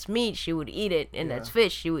something that's meat, she would eat it, and that's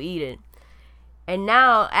fish, she would eat it. And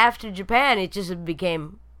now after Japan, it just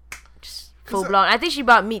became just full blown. I think she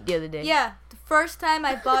bought meat the other day. Yeah, the first time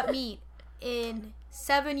I bought meat in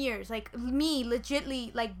 7 years, like me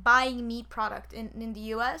legitly like buying meat product in the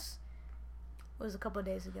U.S. was a couple of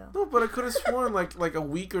days ago. No, but I could have sworn like a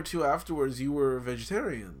week or two afterwards you were a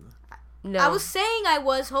vegetarian. No. I was saying I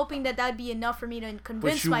was hoping that'd be enough for me to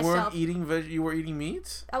convince But you myself. weren't eating you were eating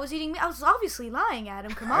meat? I was eating meat. I was obviously lying,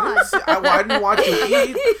 Adam. Come I on. didn't watch you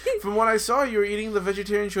eat. From what I saw, you were eating the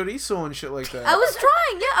vegetarian chorizo and shit like that. I was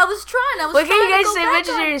trying. Yeah, I was trying. I was Why trying can't you to guys go say back on-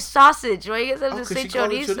 vegetarian sausage? Why you guys have to 'cause say she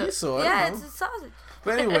called it chorizo? chorizo. I Yeah, don't know. it's a sausage.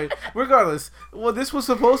 But anyway, regardless, well, this was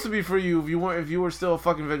supposed to be for you if you were still a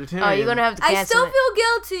fucking vegetarian. Oh, you're gonna have to I cancel still it.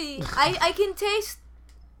 feel guilty. I can taste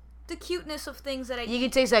the cuteness of things that I You eat.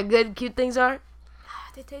 can taste how good cute things are.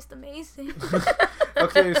 They taste amazing.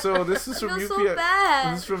 Okay, so this is I from feel UPI. so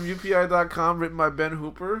bad. This is from UPI.com, written by Ben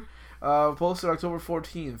Hooper. Posted October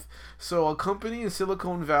 14th. So a company in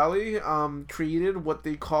Silicon Valley created what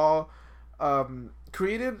they call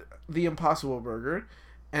created the Impossible Burger,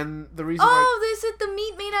 and the reason why Oh, they said the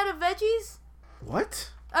meat made out of veggies? what?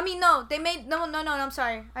 I mean, no, they made no. I'm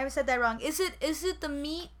sorry, I said that wrong. Is it the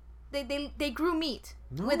meat? They grew meat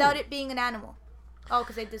No. without it being an animal. Oh,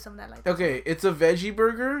 because they did some of that like. Okay, it's a veggie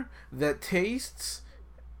burger that tastes,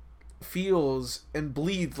 feels, and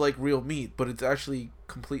bleeds like real meat, but it's actually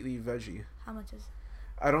completely veggie. How much is?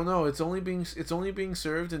 I don't know. It's only being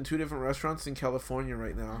served in 2 different restaurants in California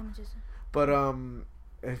right How now. much is it? But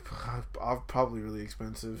probably really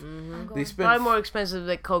expensive. I'm They going. spent Probably more expensive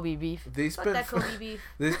than Kobe beef. they Fuck spent that Kobe beef.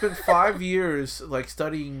 they spent 5 years like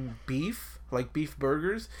studying beef, like beef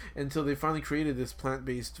burgers, until they finally created this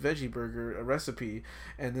plant-based veggie burger recipe.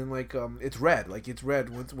 And then like it's red,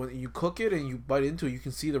 when you cook it and you bite into it, you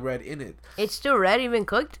can see the red in it. It's still red, even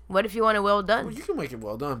cooked. What if you want it well done? Well, you can make it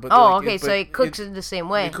well done, but Oh, like, okay, so it cooks it the same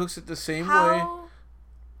way. It cooks it the same way.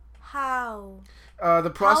 How? The How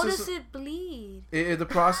process. does it bleed? The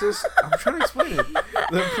process. I'm trying to explain it.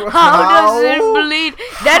 How does it bleed?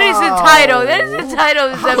 That is the title. That is the title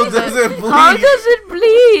of this How episode. does it bleed? How does it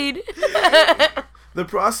bleed? The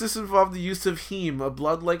process involved the use of heme, a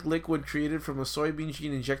blood-like liquid created from a soybean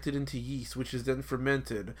gene injected into yeast, which is then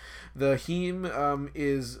fermented. The heme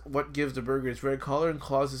is what gives the burger its red color and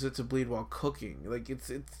causes it to bleed while cooking. Like it's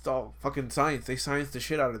all fucking science. They scienced the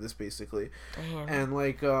shit out of this basically. Damn. And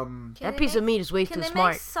like Can That they piece of make- meat is way Can too they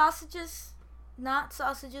smart. make sausages, not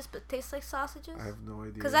sausages, but taste like sausages? I have no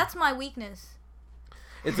idea. Because that's my weakness.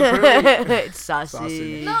 it's apparently It's sausage.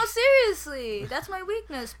 Sausage. No, seriously, that's my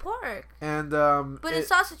weakness. Pork, and but in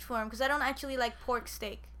sausage form, because I don't actually like pork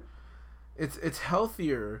steak. it's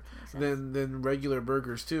healthier than regular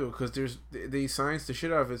burgers too, because they science the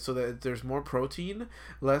shit out of it so that there's more protein,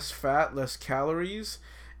 less fat, less calories,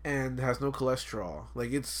 and has no cholesterol.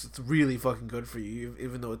 Like it's really fucking good for you,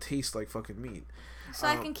 even though it tastes like fucking meat. So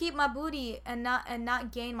I can keep my booty and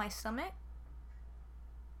not gain my stomach.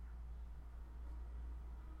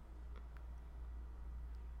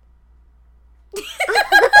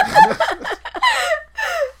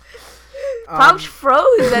 Pouch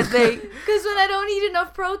froze that thing. Because when I don't eat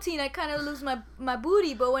enough protein, I kind of lose my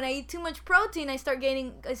booty. But when I eat too much protein, I start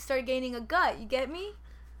gaining a gut. You get me?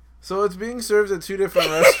 So it's being served at 2 different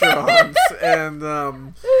restaurants, and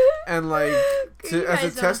like You as a guys know what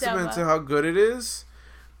I'm testament talking to how good it is,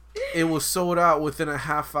 it was sold out within a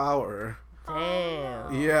half hour.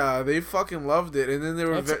 Damn. Yeah, they fucking loved it, and then there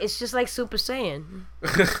were It's just like Super Saiyan.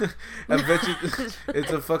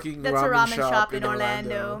 it's a fucking That's ramen, a ramen shop in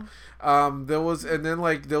Orlando. There was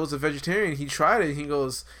a vegetarian. He tried it. And he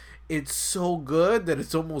goes, "It's so good that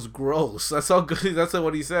it's almost gross." That's how good. That's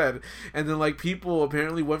what he said. And then like people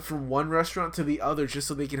apparently went from one restaurant to the other just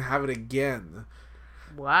so they can have it again.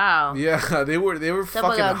 Wow. Yeah, they were Some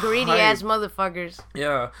fucking of the greedy ass hyped. motherfuckers.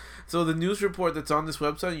 Yeah. So the news report that's on this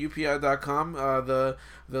website, UPI.com,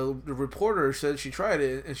 the reporter said she tried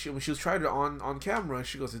it, and when she was trying it on camera,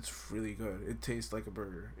 she goes, "It's really good. It tastes like a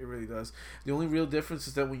burger. It really does. The only real difference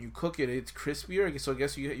is that when you cook it, it's crispier. So I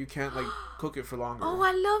guess you can't like cook it for longer. Oh,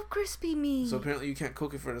 I love crispy meat. So apparently you can't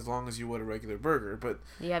cook it for as long as you would a regular burger. But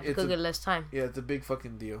You have to It's cook a- it less time. yeah, it's a big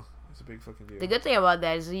fucking deal. It's a big fucking deal. The good thing about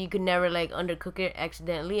that is that you could never like undercook it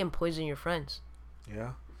accidentally and poison your friends.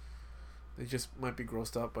 Yeah. They just might be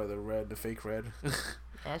grossed out by the fake red.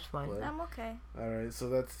 That's fine. But- I'm okay. All right, so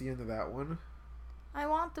that's the end of that one. I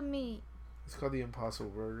want the meat. It's called the Impossible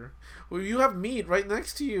Burger. Well, you have meat right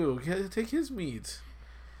next to you. Take his meat.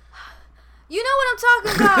 You know what I'm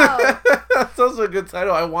talking about. That's also a good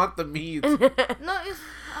title. I want the meat. No, it's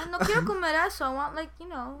no quiero comer eso. I want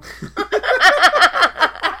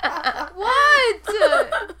what?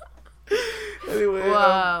 Anyway,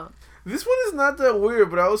 Wow. this one is not that weird,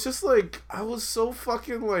 but I was just like, I was so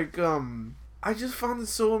fucking like, I just found it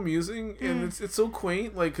so amusing, and it's so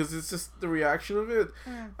quaint, like, cause it's just the reaction of it.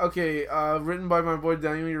 Okay, written by my boy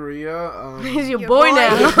Daniel Uria. He's your boy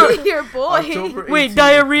now. Your boy. October Wait, 18th.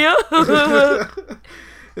 diarrhea?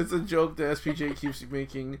 It's a joke that SPJ keeps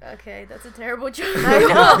making. Okay, that's a terrible joke. I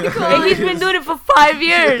know. And he's been doing it for 5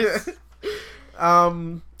 years.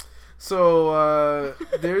 So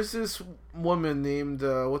there's this woman named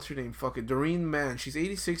what's her name? Fuck it, Doreen Mann. She's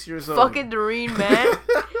 86 years old. Fucking Doreen, man.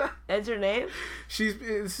 That's her name?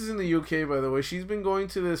 This is in the UK, by the way. She's been going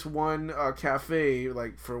to this one cafe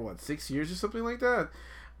like for what, 6 years or something like that.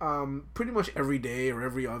 Pretty much every day or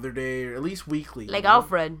every other day or at least weekly. Like you know?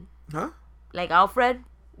 Alfred. Huh? Like Alfred?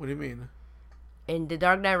 What do you mean? In The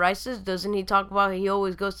Dark Knight Rises, doesn't he talk about he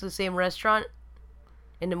always goes to the same restaurant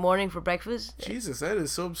in the morning for breakfast? Jesus, that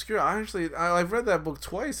is so obscure. I've read that book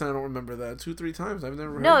twice and I don't remember that. 2-3 times. I've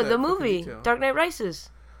never heard No, that the fucking movie, detail. Dark Knight Rises.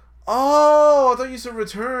 Oh, I thought you said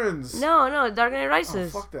Returns. No, Dark Knight Oh,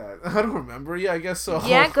 Rises. fuck that. I don't remember. Yeah, I guess so.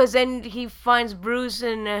 Yeah, because then he finds Bruce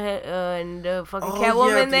and fucking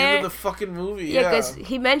Catwoman at the there. end of the fucking movie. Yeah, Yeah, because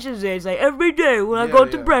he mentions it. It's like, every day when I Yeah, go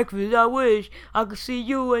to yeah. breakfast, I wish I could see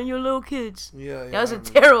you and your little kids. Yeah, That was I a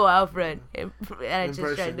remember. terrible Alfred. And I just tried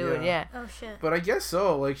Impression, doing, yeah. yeah. Oh shit. But I guess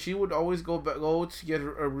so. Like, she would always go to get a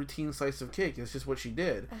routine slice of cake. It's just what she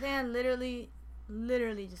did. I think I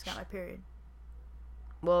literally just got my period.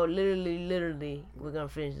 Well, literally, we're gonna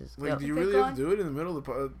finish this. Like, Go. do you Okay, really go have to do it in the middle of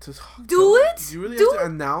the Do it? Do you really Do have to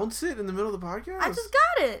it? announce it in the middle of the podcast? I just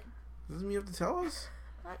got it. Doesn't mean you have to tell us.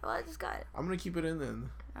 I just got it. I'm gonna keep it in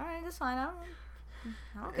then. All right, that's fine. I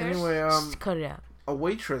don't care. Anyway, Just cut it out. a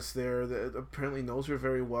waitress there that apparently knows her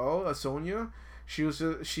very well, Sonia. She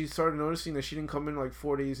started noticing that she didn't come in like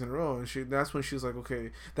 4 days in a row, and that's when she was like,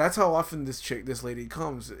 okay, that's how often this lady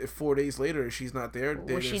comes. If 4 days later she's not there,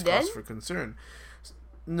 Was she there's dead? cause for concern.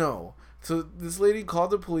 No. So this lady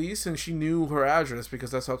called the police, and she knew her address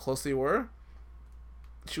because that's how close they were.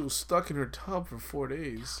 She was stuck in her tub for 4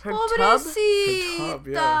 days. Her tub? Pobrecita. Her tub,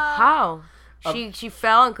 yeah. How? She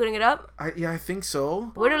fell and couldn't get up? I think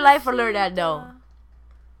so. Where did Life Alert at, though?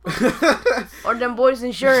 Or them boys'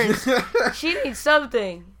 insurance? She needs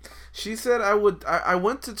something. She said I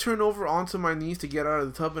went to turn over onto my knees to get out of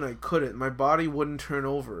the tub and I couldn't. My body wouldn't turn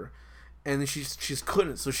over. And she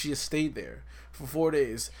couldn't, so she just stayed there for 4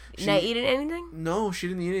 days. Not eating anything? No, she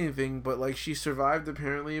didn't eat anything, but like she survived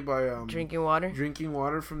apparently by Drinking water? drinking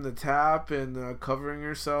water from the tap and covering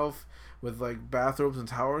herself with like bathrobes and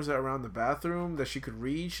towels around the bathroom that she could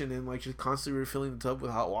reach, and then like just constantly refilling the tub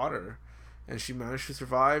with hot water. And she managed to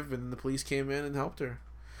survive, and the police came in and helped her.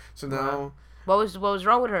 So now What was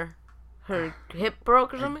wrong with her? Her hip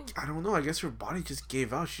broke or something? I don't know. I guess her body just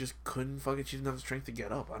gave out. She just couldn't fucking. She didn't have the strength to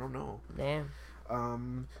get up. I don't know. Damn.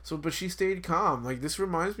 But she stayed calm. Like, this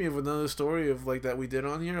reminds me of another story of like that we did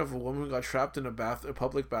on here of a woman who got trapped in a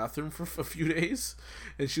public bathroom for a few days,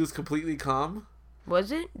 and she was completely calm.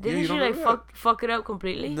 Was it? you Didn't she don't like remember fuck it up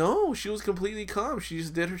completely? No, she was completely calm. She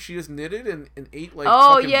just knitted and ate like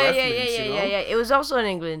Oh fucking yeah, breath yeah, yeah, mints, yeah, you know? yeah, yeah. It was also in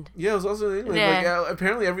England. Yeah, it was also in England. Yeah. Like, yeah,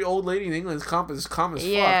 apparently every old lady in England is calm as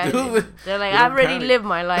Yeah, fuck, dude. they're like, They I've don't already panic. lived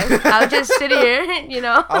my life. I'll just sit here, you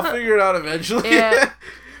know. I'll figure it out eventually. Yeah.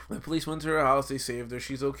 The police went to her house. They saved her.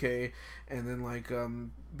 She's okay. And then, like,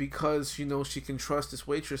 because she knows she can trust this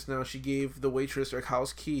waitress now, she gave the waitress her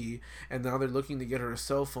house key. And now they're looking to get her a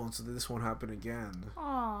cell phone so that this won't happen again.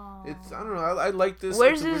 Aww. It's, I don't know. I like this.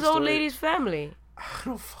 Where's it's a this weird old story. lady's family? I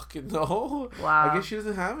don't fucking know. Wow. I guess she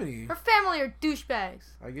doesn't have any. Her family are douchebags.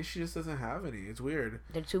 I guess she just doesn't have any. It's weird.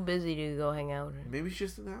 They're too busy to go hang out with her. Maybe she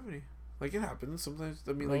just didn't have any. Like, it happens sometimes.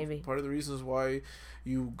 I mean, Maybe. like, part of the reasons why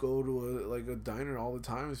you go to a diner all the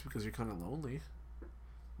time is because you're kind of lonely.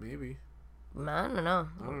 Maybe. I don't know.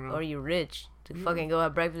 I don't know. Or you rich to fucking go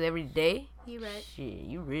have breakfast every day? You right. Shit,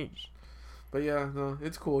 you rich. But yeah, no,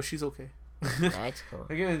 it's cool. She's okay. That's cool.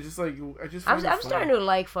 Again, just like I just. I'm find it starting funny. to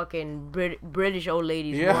like fucking British old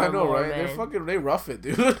ladies. Yeah, more I and know, more, right? Man. They rough it,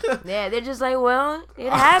 dude. Yeah, they're just like, well,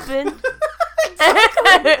 it happened.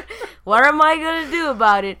 What am I gonna do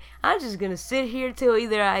about it? I'm just gonna sit here till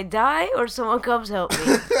either I die or someone comes help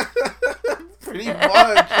me. Pretty much.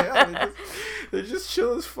 Yeah, they're just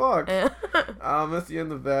chill as fuck. Yeah. That's the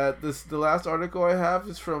end of that. The last article I have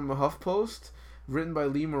is from HuffPost, written by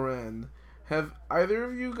Lee Moran. Have either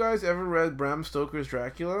of you guys ever read Bram Stoker's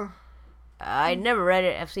Dracula? I never read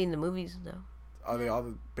it. I've seen the movies though. Are they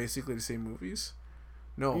all basically the same movies?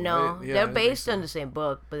 No. No, right? Yeah, they're I didn't think based so. on the same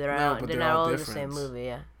book, but they're No, not. but They're they're not all all in the same different. movie.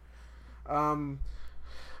 Yeah.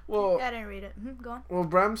 Well, I didn't read it. Go on. well,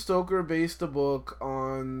 Bram Stoker based the book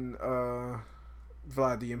on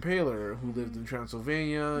Vlad the Impaler, who lived in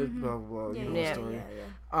Transylvania. Blah blah blah. You know the yeah. story.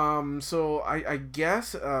 yeah. So I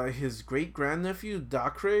guess his great grandnephew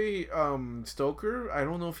Dacre Stoker. I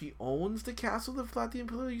don't know if he owns the castle that Vlad the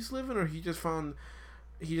Impaler used to live in, or he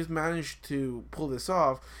just managed to pull this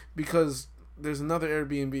off because there's another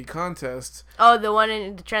Airbnb contest. Oh, the one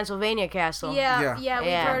in the Transylvania castle. Yeah, Yeah. we've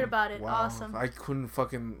Yeah. heard about it. Wow, Awesome. I couldn't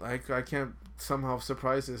fucking I can't somehow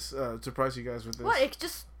surprise you guys with this. What? It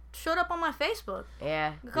just showed up on my Facebook.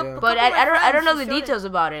 Yeah. A couple, Yeah. a But couple of my I don't friends know the showed it. details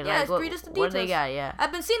about it. Yeah, like, read us the what they details. got? Yeah.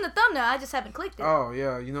 I've been seeing the thumbnail. I just haven't clicked it. Oh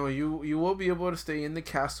yeah, you will be able to stay in the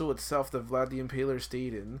castle itself that Vlad the Impaler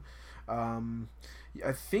stayed in.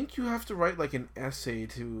 I think you have to write like an essay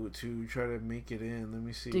to try to make it in. Let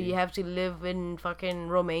me see. Do you have to live in fucking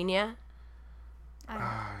Romania?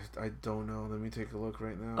 I don't know. Let me take a look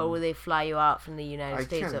right now. Or will they fly you out from the United I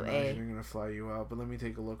States can't of imagine A? they're gonna fly you out, but let me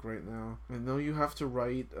take a look right now. I know you have to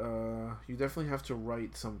write. You definitely have to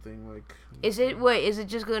write something like. Is it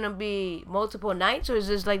just gonna be multiple nights, or is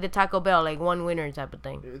this like the Taco Bell, like one winner type of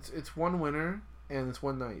thing? It's one winner and it's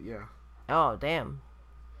one night. Yeah. Oh damn.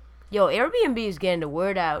 Yo, Airbnb is getting the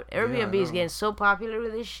word out. Airbnb is know. getting so popular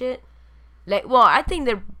with this shit. Like, well, I think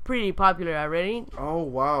they're pretty popular already. Oh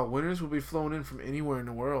wow! Winners will be flown in from anywhere in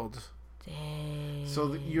the world. Dang.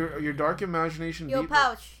 So your dark imagination. Yo, deep-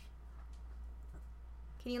 Pouch.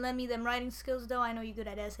 Can you lend me them writing skills, though? I know you're good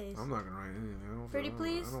at essays. I'm not gonna write anything. Pretty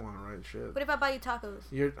please? I don't want to write shit. What if I buy you tacos?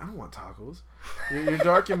 I don't want tacos. Your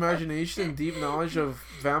dark imagination and deep knowledge of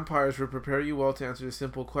vampires will prepare you well to answer the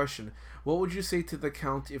simple question: what would you say to the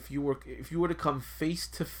Count if you were to come face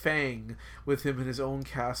to fang with him in his own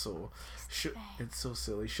castle? It's so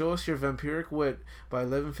silly. Show us your vampiric wit by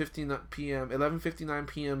 11:59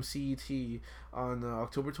 p.m. CET on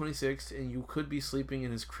October 26th, and you could be sleeping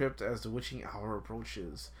in his crypt as the witching hour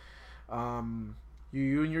approaches.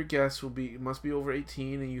 You and your guests must be over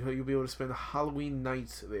 18, and you'll be able to spend Halloween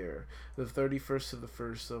nights there, the 31st to the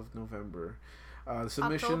 1st of November. The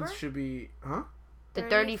submissions October? should be The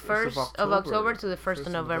 30th 31st of October to the 1st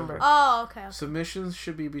of November. Oh, okay. Submissions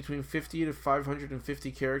should be between 50 to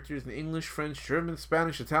 550 characters in English, French, German,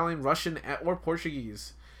 Spanish, Italian, Russian, or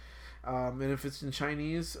Portuguese. And if it's in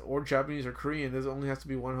Chinese or Japanese or Korean, it only has to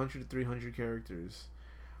be 100 to 300 characters.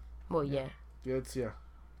 Well, yeah. Yeah.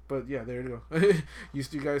 But yeah, there you go. You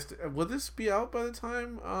guys, will this be out by the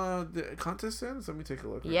time the contest ends? Let me take a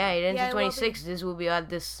look. Yeah, it ends Yeah, the it will be. 26th. This will be out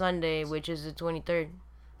this Sunday, which is the 23rd.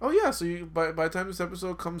 Oh yeah, so by the time this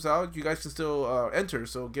episode comes out, you guys can still enter.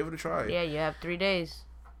 So give it a try. Yeah, you have 3 days.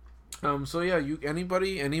 So yeah,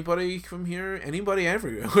 anybody from here, anybody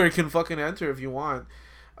everywhere can fucking enter if you want.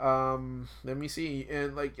 Let me see,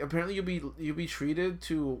 and like apparently you'll be treated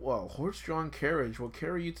to horse-drawn carriage will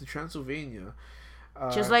carry you to Transylvania.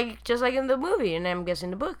 Just like in the movie, and I'm guessing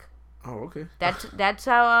the book. Oh, okay. That's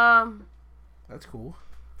how That's cool.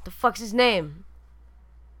 the fuck's his name?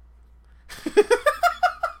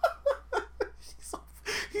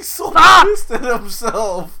 He's so Fuck! pissed at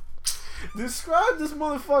himself. Describe this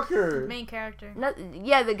motherfucker. Main character.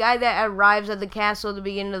 The guy that arrives at the castle at the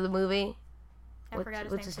beginning of the movie. I forgot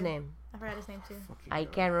What's his his name? I forgot his name, too. I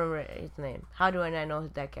can't remember his name. How do I not know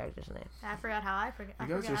that character's name? I forgot how I forget. You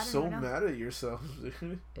guys are so mad at yourselves.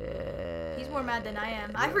 He's more mad than I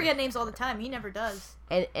am. I forget names all the time. He never does.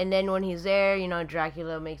 And then when he's there,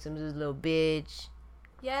 Dracula makes him this little bitch.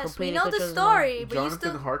 Yes, Completely we know the controls his story, but you Jonathan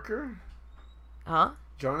still... Harker? Huh?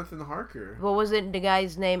 Jonathan Harker. What was it the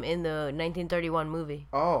guy's name in the 1931 movie?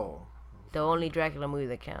 Oh. The only Dracula movie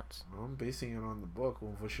that counts. I'm basing it on the book,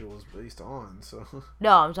 which it was based on, so...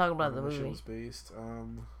 No, I'm talking about the which it movie. was based, let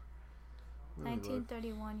me look.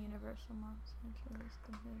 1931 Universal Monsters.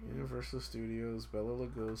 Universal Studios, Bela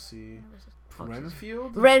Lugosi, Fuck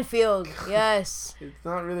Renfield? Renfield, yes. It's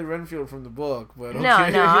not really Renfield from the book, but okay. No,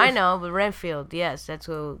 I know, but Renfield, yes, that's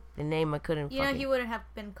what the name I couldn't. You know, he wouldn't have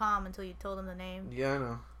been calm until you told him the name. Yeah, I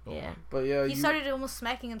know. Yeah. But yeah, He started almost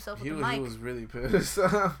smacking himself with the mic. He was really pissed.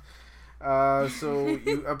 So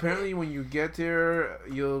you apparently when you get there,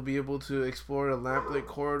 you'll be able to explore the lamplit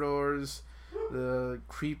corridors, the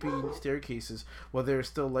creepy staircases. While there's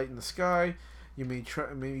still light in the sky, you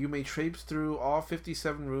may traipse through all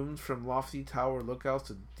 57 rooms, from lofty tower lookouts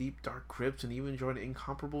to deep dark crypts, and even enjoy an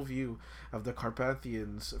incomparable view of the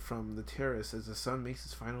Carpathians from the terrace as the sun makes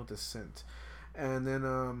its final descent. And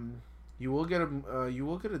then you will get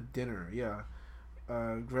a dinner. Yeah.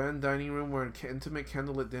 Grand dining room where an intimate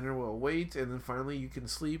candlelit dinner will await, and then finally you can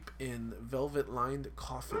sleep in velvet-lined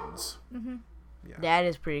coffins. Mm-hmm. Yeah. That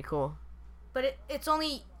is pretty cool. But it's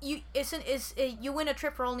only you. You win a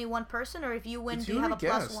trip for only one person, or if you win, do you have a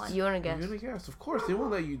guest. plus one? You want to guess? You're gonna guess, of course. They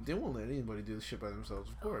won't let anybody do this shit by themselves,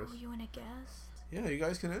 of course. Oh, you want to guess? Yeah, you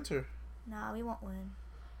guys can enter. Nah, we won't win.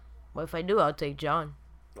 Well, if I do, I'll take John.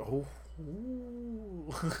 Oh.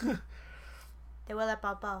 Te huele a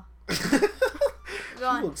pao. You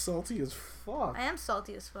on. look salty as fuck. I am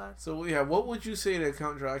salty as fuck. So yeah, what would you say to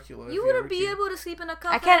Count Dracula? if You ever wouldn't be came- able to sleep in a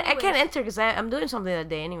cup. I can't enter because I'm doing something that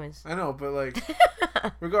day anyways. I know, but like,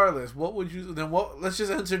 regardless, what would you then? Let's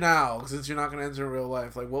just enter now, since you're not gonna enter in real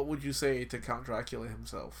life. Like, what would you say to Count Dracula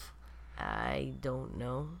himself? I don't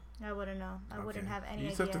know. I wouldn't know. I wouldn't Okay. have any You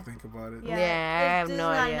just idea. have to think about it. Yeah, I have there's no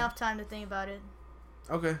not idea. enough time to think about it.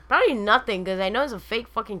 Okay. Probably nothing because I know it's a fake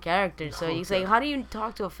fucking character. So you say, Okay. how do you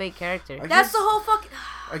talk to a fake character? I That's guess- the whole fucking.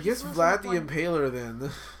 I guess This Vlad wasn't the the Impaler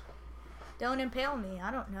then. Don't impale me.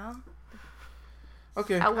 I don't know.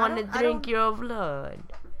 Okay. I want to don't- I drink don't- your blood.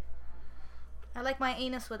 I like my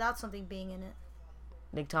anus without something being in it.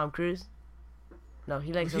 Like Tom Cruise? No,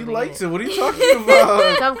 he likes He something likes in it. What are you talking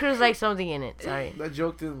about? Tom Cruise likes something in it. Sorry. That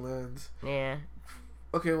joke didn't land. Yeah.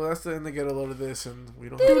 Okay, well, that's the end to get a load of this, and we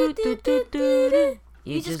don't.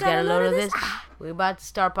 You just got a load of this. We're about to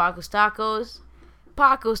start Paco's Tacos.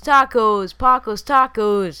 Paco's Tacos. Paco's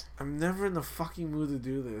Tacos. I'm never in the fucking mood to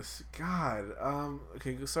do this. God.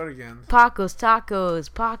 Okay, go start again. Paco's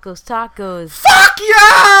Tacos. Paco's Tacos. Fuck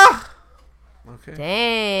yeah! Okay.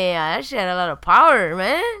 Damn, that shit had a lot of power,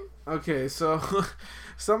 man. Okay, so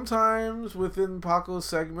sometimes within Paco's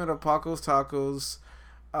segment of Paco's Tacos,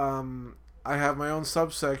 I have my own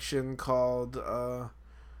subsection called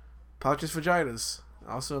Pouches Vaginas,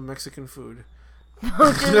 also Mexican food.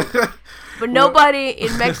 But nobody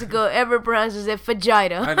in Mexico ever pronounces it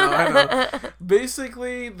vagina. I know.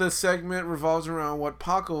 Basically, the segment revolves around what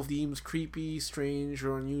Paco deems creepy, strange,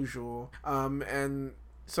 or unusual. And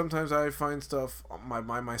sometimes I find stuff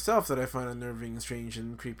by myself that I find unnerving, strange,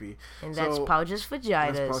 and creepy. And that's Pouches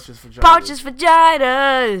Vaginas. That's Pouches Vaginas. Pouches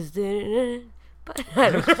Vaginas.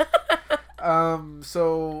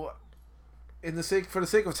 So, for the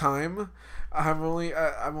sake of time, I'm only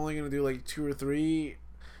gonna do like 2 or 3.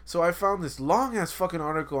 So I found this long ass fucking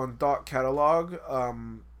article on Dot Catalog,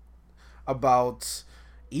 about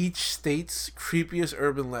each state's creepiest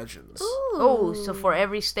urban legends. Ooh. Oh, so for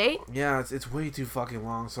every state? Yeah, it's way too fucking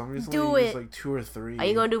long. So I'm just Do gonna use it. like 2 or 3. Are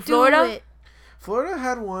you gonna do Florida? Do it. Florida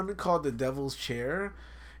had one called the Devil's Chair.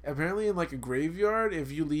 Apparently, in like a graveyard,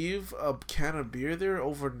 if you leave a can of beer there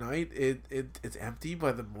overnight, it's empty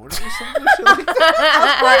by the morning or something. Shit like that.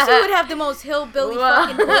 Of course you would have the most hillbilly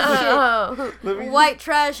fucking bullshit. Let me White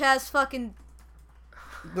trash ass fucking.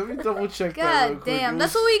 Let me double check that real God quick. damn, It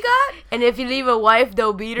that's was- what we got? And if you leave a wife,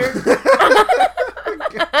 they'll beat her.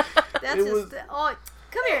 That's It just. was- Oh,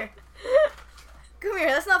 come here. Come here,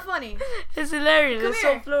 that's not funny. It's hilarious. Come It's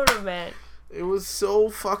here. so Florida, man. It was so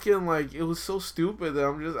fucking like it was so stupid that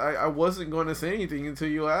I wasn't going to say anything until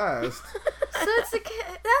you asked. So that's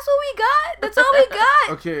what we got? That's all we got?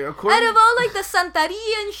 Okay, Out according. of all like the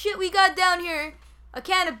Santeria and shit we got down here, a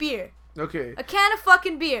can of beer. Okay. A can of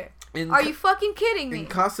fucking beer. Are you fucking kidding me? In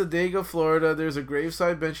Casadega, Florida, there's a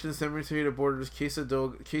graveside bench in the cemetery that borders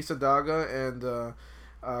Quesadaga and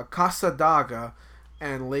Casadaga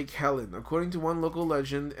and Lake Helen. According to one local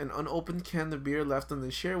legend, an unopened can of beer left on the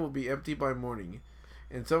chair will be empty by morning.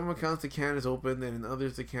 In some accounts, the can is open, and in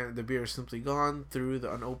others, the beer is simply gone through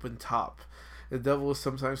the unopened top. The devil is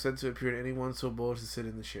sometimes said to appear to anyone so bold to sit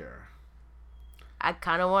in the chair. I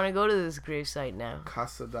kind of want to go to this gravesite now.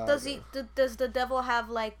 Casadaga. Does the devil have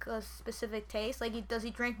like a specific taste? Like, does he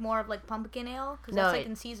drink more of like pumpkin ale? Because No, that's like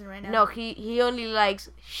in season right now. No, he only likes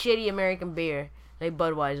shitty American beer, like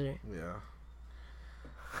Budweiser. Yeah.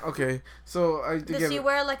 Okay, so Does he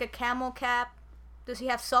wear like a camel cap? Does he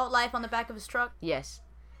have Salt Life on the back of his truck? Yes.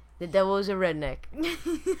 The devil is a redneck.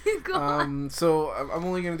 Go on. So I'm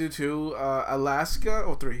only gonna do 2.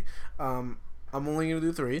 Alaska, 3. I'm only gonna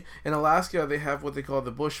do 3. In Alaska, they have what they call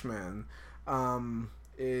the Bushman.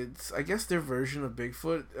 It's I guess their version of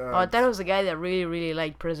Bigfoot. Oh, I thought it was the guy that really, really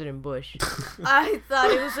liked President Bush. I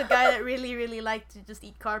thought it was a guy that really, really liked to just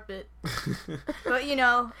eat carpet. But you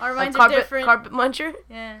know, our minds are carpet, different. Carpet muncher?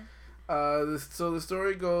 Yeah. So the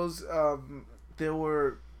story goes, there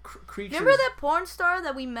were creatures. Remember that porn star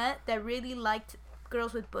that we met that really liked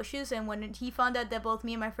girls with bushes, and when he found out that both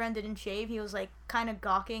me and my friend didn't shave, he was like kind of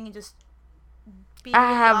gawking and just being I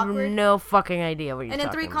really have awkward. no fucking idea what you're And then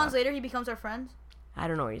talking 3 cons about. later, he becomes our friend. I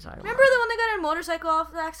don't know what you're talking Remember the one that got in a motorcycle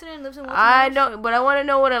off the accident and lives in about. Wilton I Manors? know, but I want to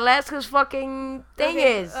know what Alaska's fucking thing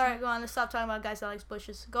is. All right, go on. Let's stop talking about guys that likes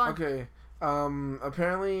bushes. Go on. Okay.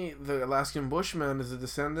 Apparently, the Alaskan Bushman is a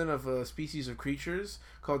descendant of a species of creatures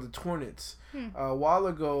called the Tornits. A while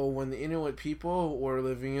ago, when the Inuit people were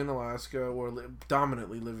living in Alaska, or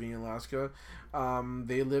dominantly living in Alaska,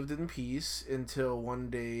 they lived in peace until one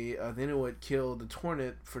day the Inuit killed the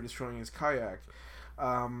Tornit for destroying his kayak.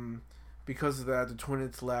 Because of that, the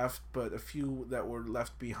Tornits left, but a few that were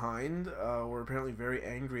left behind were apparently very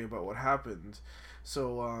angry about what happened.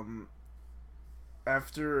 So,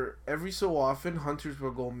 after every so often, hunters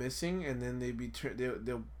will go missing, and then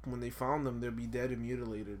they'll when they found them, they'll be dead and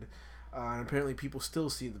mutilated. And apparently, people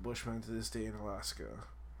still see the Bushman to this day in Alaska.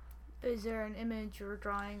 Is there an image or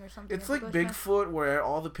drawing or something? It's of the like Bushman? Bigfoot, where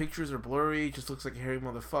all the pictures are blurry. It just looks like a hairy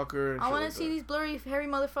motherfucker. And I shit want to like see that. these blurry, hairy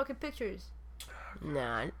motherfucking pictures.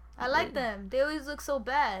 Nah, I like them. They always look so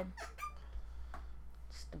bad.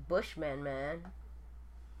 it's the Bushman, man.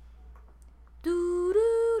 Do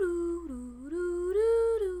do do do do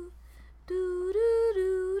do do do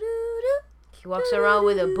do do. He walks around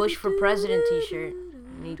with a Bush for President t-shirt,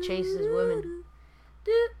 and he chases women.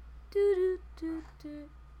 Do, do, do, do, do.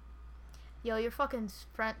 Yo, your fucking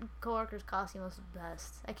coworker's costume was the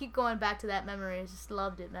best. I keep going back to that memory. I just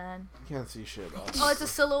loved it, man. You can't see shit. Oh, it's a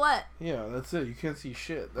silhouette. Yeah, that's it. You can't see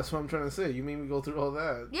shit. That's what I'm trying to say. You made me go through all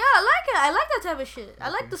that. Yeah, I like it. I like that type of shit. I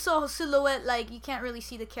like the silhouette, like, you can't really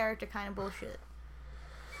see the character kind of bullshit.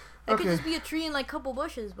 It could just be a tree and, like, couple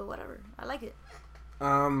bushes, but whatever. I like it.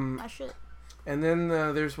 My shit. And then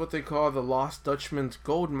there's what they call the Lost Dutchman's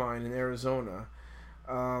Gold Mine in Arizona.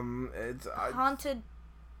 It's Haunted.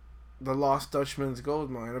 The Lost Dutchman's Gold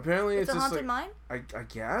Mine. Apparently, It's a just haunted mine? I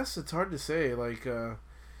guess it's hard to say. Like,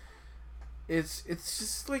 it's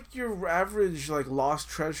just like your average like lost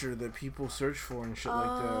treasure that people search for and shit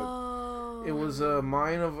like that. It was a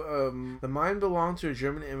mine of the mine belonged to a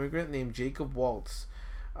German immigrant named Jacob Waltz.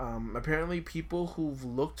 Apparently, people who've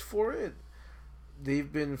looked for it,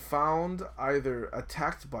 they've been found either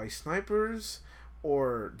attacked by snipers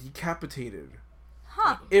or decapitated.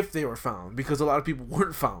 Huh. If they were found, because a lot of people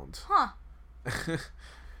weren't found. Huh.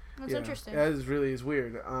 That's interesting. That is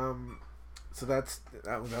weird. So that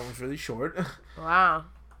one's really short. Wow.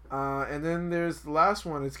 And then there's the last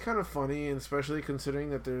one. It's kind of funny, and especially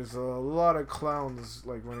considering that there's a lot of clowns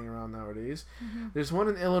like running around nowadays. Mm-hmm. There's one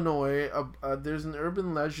in Illinois. There's an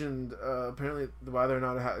urban legend. Apparently, whether or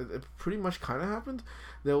not it pretty much kind of happened.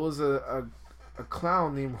 There was a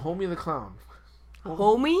clown named Homie the Clown.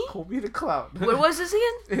 Homie the Clown. Where was this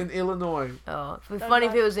again? In Illinois. Oh, it'd be funny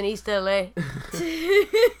if it was in East LA.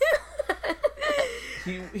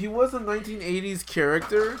 He was a 1980s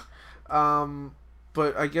character,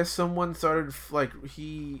 but I guess someone started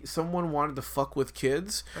someone wanted to fuck with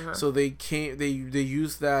kids, so they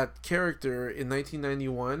used that character in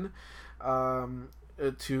 1991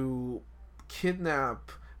 to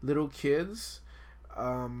kidnap little kids,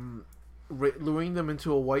 luring them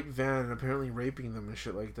into a white van and apparently raping them and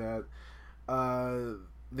shit like that.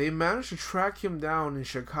 They managed to track him down in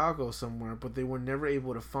Chicago somewhere, but they were never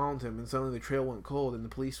able to find him, and suddenly the trail went cold and the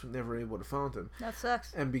police were never able to find him. That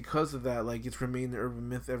sucks. And because of that, like, it's remained an urban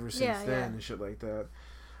myth ever since then and shit like that.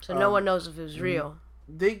 So no one knows if it was real.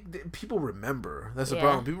 They people remember. That's the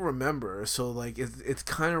problem. People remember. So like it's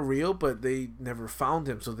kind of real, but they never found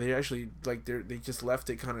him. So they actually they just left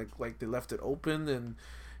it kind of like they left it open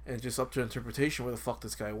and just up to interpretation where the fuck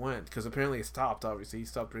this guy went, because apparently it stopped. Obviously, he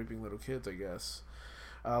stopped raping little kids, I guess.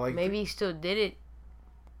 Maybe he still did it,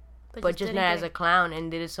 but just not as a clown,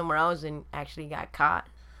 and did it somewhere else and actually got caught.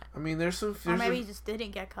 I mean, there's or maybe he just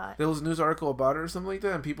didn't get caught. There was a news article about it or something like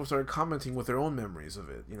that, and people started commenting with their own memories of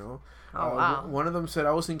it, you know? Oh, wow. One of them said,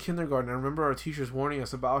 I was in kindergarten. I remember our teachers warning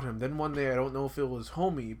us about him. Then one day, I don't know if it was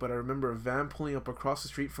Homie, but I remember a van pulling up across the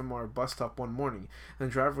street from our bus stop one morning, and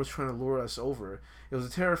the driver was trying to lure us over. It was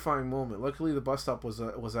a terrifying moment. Luckily, the bus stop was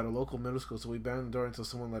at a local middle school, so we banged the door until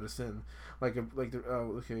someone let us in.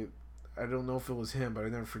 I don't know if it was him, but I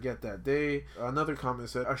never forget that day. Another comment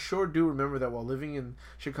said, I sure do remember that while living in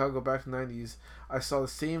Chicago back in the 90s, I saw the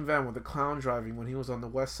same van with the clown driving when he was on the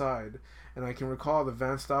west side. And I can recall the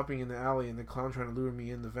van stopping in the alley and the clown trying to lure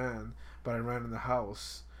me in the van, but I ran in the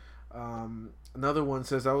house. Another one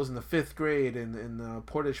says, I was in the 5th grade in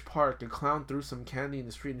Portage Park. The clown threw some candy in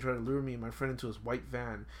the street and tried to lure me and my friend into his white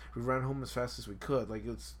van. We ran home as fast as we could.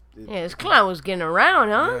 This clown was getting around,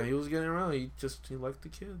 huh? Yeah, he was getting around. He liked the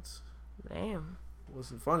kids. Damn. It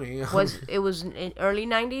wasn't funny. It was in early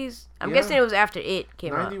 90s? I'm guessing it was after It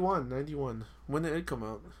came out. 91. When did It come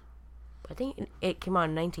out? I think It came out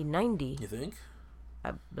in 1990. You think?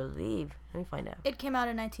 I believe. Let me find out. It came out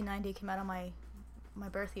in 1990. It came out on my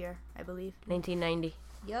birth year, I believe. 1990.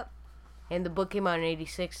 Yep. And the book came out in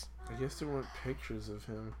 86. I guess there weren't pictures of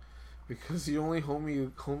him, because the only homie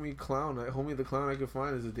the clown I could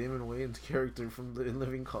find is a Damon Wayans character from In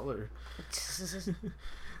Living Color.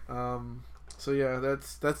 So yeah,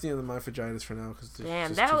 that's the end of my vaginas for now.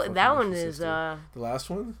 Damn, that one is the last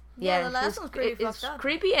one. Yeah, the last one's pretty fucked up. It's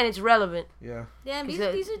creepy and it's relevant. Yeah. Damn, these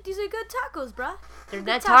are good tacos, bruh. They're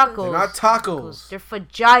not tacos. They're not tacos. They're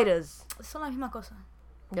fajitas. Son la misma cosa.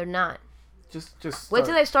 They're not. Just. Wait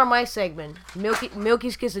till I start my segment.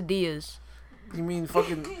 Milky's quesadillas. You mean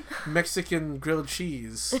fucking Mexican grilled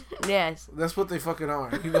cheese? Yes. That's what they fucking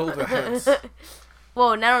are. You know that.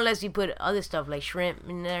 Well, not unless you put other stuff like shrimp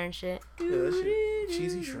in there and shit. Yeah, that shit.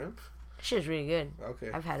 Cheesy shrimp? That shit's really good.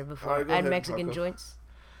 Okay. I've had it before. Right, I had ahead, Mexican Paco. joints.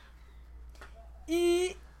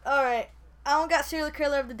 Alright. I don't got serial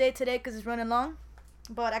killer of the day today because it's running long.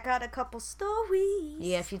 But I got a couple stories.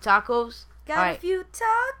 Yeah, a few tacos. Got a few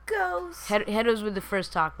tacos. Head us with the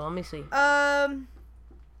first taco. Let me see.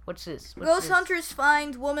 What's this? Ghost hunters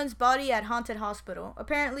find woman's body at haunted hospital.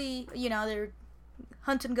 Apparently, they're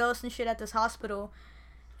hunting ghosts and shit at this hospital.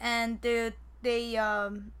 And the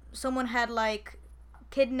someone had like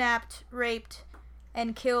kidnapped, raped,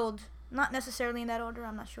 and killed, not necessarily in that order,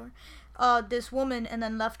 I'm not sure, this woman, and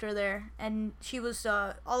then left her there. And she was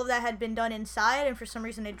all of that had been done inside, and for some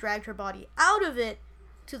reason they dragged her body out of it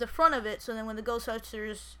to the front of it. So then when the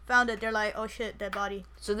Ghostbusters found it, they're like, oh shit, dead body.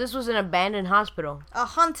 So this was an abandoned hospital. A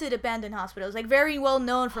haunted abandoned hospital. It's like very well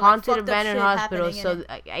known for Haunted like, fucked abandoned up shit hospital. happening in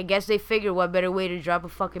So it. I guess they figured what better way to drop a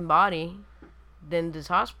fucking body than this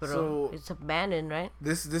hospital. So- It's abandoned, right?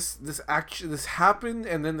 This happened,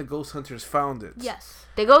 and then the ghost hunters found it. Yes.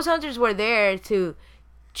 The ghost hunters were there to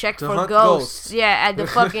check To for hunt ghosts. ghosts. Yeah, at the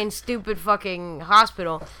fucking stupid fucking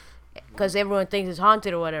hospital, because everyone thinks it's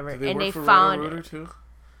haunted or whatever. Did they And work they for found Roto-Rooter too?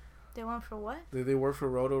 They went for what? Did they work for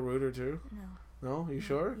Roto-Rooter too? No. No, you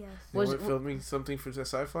sure? Yes. They Was weren't it- filming something for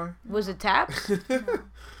sci-fi? was it tapped?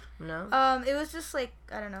 No. It was just like,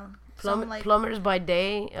 I don't know. some, like, Plumbers by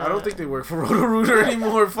day. I don't think they work for Roto-Rooter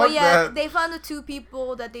anymore. Fuck but yeah, that. they found the two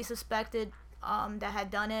people that they suspected that had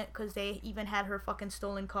done it, because they even had her fucking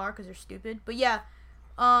stolen car because they're stupid. But yeah,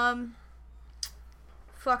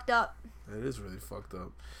 fucked up. It is really fucked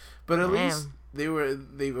up. But at Damn. least they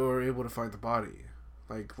were able to find the body,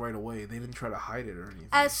 like right away. They didn't try to hide it or anything.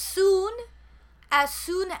 As soon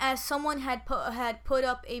as someone had put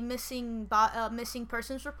up a missing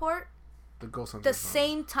persons report, The ghost hunters. the found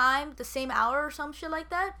same time, the same hour or some shit like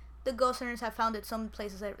that, the ghost hunters have found it some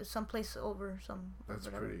place over some. That's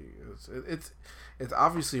whatever. pretty. It's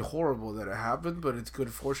obviously horrible that it happened, but it's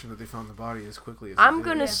good fortune that they found the body as quickly as I'm they did.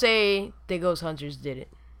 gonna Yeah. say the ghost hunters did it.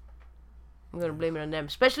 I'm gonna blame it on them,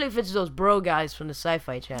 especially if it's those bro guys from the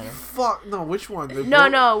Sci-Fi Channel. Fuck no, which one? The No,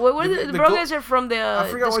 Ghost- what the- the the bro Go- guys are from the I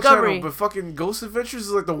forgot Discovery. what channel, but fucking Ghost Adventures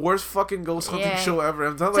is like the worst fucking ghost hunting Yeah. show ever.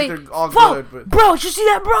 It's not It's like they're all bro, good, but bro, did you see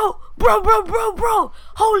that, bro? Bro,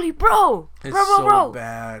 holy bro, it's bro, so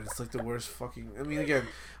bad. It's like the worst fucking. I mean, again,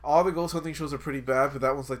 all the ghost hunting shows are pretty bad, but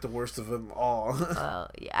that one's like the worst of them all.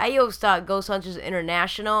 Yeah, I always thought Ghost Hunters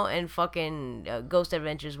International and fucking Ghost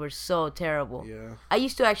Adventures were so terrible. Yeah, I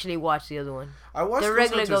used to actually watch the other one. I watched The Ghost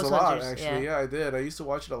regular Hunters Ghost a lot. Hunters, Actually, yeah, I did. I used to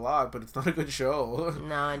watch it a lot, but it's not a good show.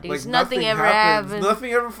 No, dude, Like nothing ever happens.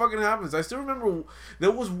 Nothing ever fucking happens. I still remember there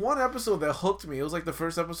was one episode that hooked me. It was like the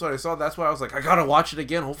first episode I saw. That's why I was like, I gotta watch it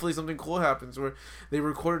again. Hopefully something cool happens. Where they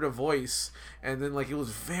recorded a voice, and then like it was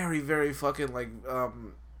very, very fucking like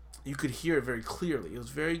you could hear it very clearly. It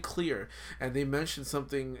was very clear, and they mentioned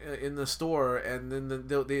something in the store, and then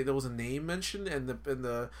there was a name mentioned, and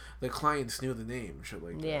the clients knew the name. Shit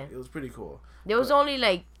like that. Yeah. It was pretty cool. There was only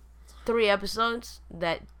like 3 episodes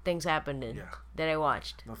that things happened in Yeah. that I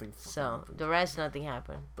watched. Nothing. fucking So happened. the rest, nothing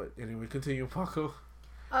happened. But anyway, continue, Paco.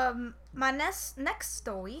 My next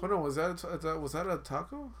story. Oh no, was that a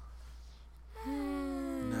taco?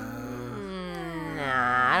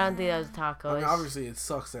 Nah, I don't think that was tacos. I mean, obviously it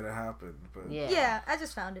sucks that it happened, but Yeah. Yeah, I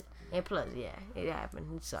just found it. And plus, yeah, it happened.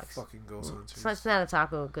 It sucks. fucking ghost hunters. It's not a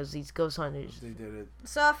taco because these ghost hunters. They did it.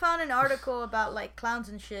 So I found an article about like clowns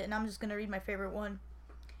and shit, and I'm just gonna read my favorite one.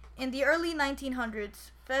 In the early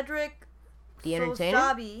 1900s, Frederick The Entertainer?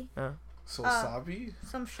 Sosabi, Sosabi?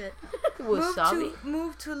 some shit, Wasabi?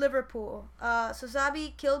 moved to Liverpool.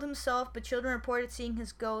 Sosabi killed himself, but children reported seeing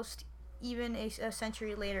his ghost even a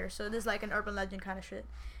century later. So this is like an urban legend kind of shit.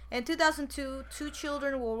 In 2002, 2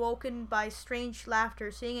 children were woken by strange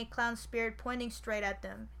laughter, seeing a clown spirit pointing straight at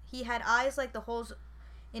them. He had eyes like the holes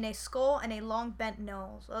in a skull and a long bent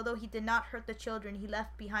nose. Although he did not hurt the children, he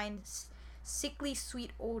left behind sickly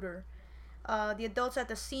sweet odor. The adults at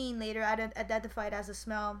the scene later identified as the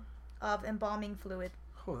smell of embalming fluid.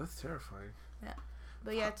 Oh, that's terrifying.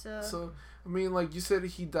 But yeah, it's So, I mean, like you said,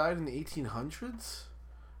 he died in the 1800s?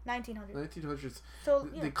 1900. 1900s. So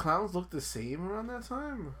yeah. The clowns looked the same around that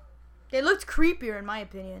time? They looked creepier in my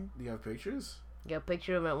opinion. Do you have pictures? You got a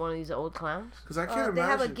picture of one of these old clowns? Because I can't They imagine.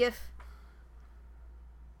 have a GIF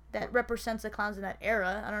that represents the clowns in that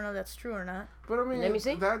era. I don't know if that's true or not. But I mean, Let me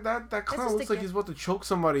see. that clown just looks a like he's about to choke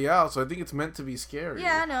somebody out, so I think it's meant to be scary.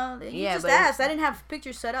 Yeah, I know. You Yeah, just but- asked. I didn't have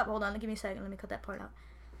pictures set up. Hold on, give me a second. Let me cut that part out.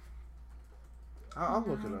 I'll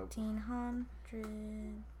look it up.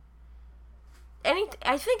 1900.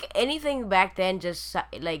 I think anything back then just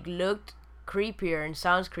like looked creepier and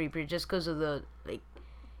sounds creepier just because of the like.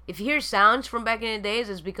 If you hear sounds from back in the days,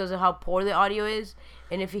 it's because of how poor the audio is,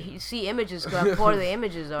 and if you see images, because how poor the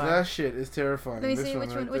images are. That shit is terrifying. Let me This see one which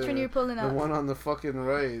right one. Which one there. you're pulling The up? one on the fucking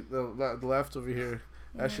right, the left over here.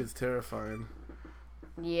 Yeah. That shit's terrifying.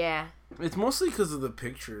 Yeah. It's mostly because of the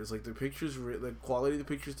pictures. Like the pictures, the quality of the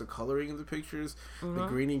pictures, the coloring of the pictures, the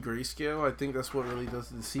greeny grayscale. I think that's what really does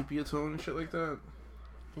the sepia tone and shit like that.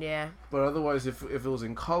 Yeah. But otherwise, if it was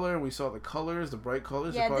in color and we saw the colors, the bright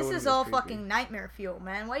colors. it Yeah, probably this wouldn't is be as all creepy. fucking nightmare fuel,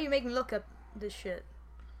 man. Why do you make me look up this shit.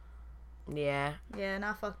 Yeah. Yeah,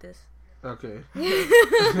 nah, fuck this. Okay.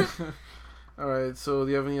 All right. So,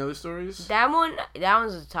 do you have any other stories? That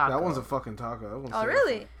one's a taco. That one's a fucking taco. That one's Oh,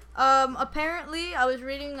 really? Apparently, I was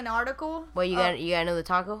reading an article. Wait, you got another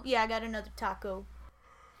taco? Yeah, I got another taco.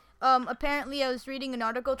 Apparently, I was reading an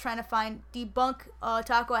article trying to debunk a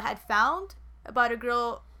taco I had found about a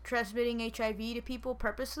girl transmitting HIV to people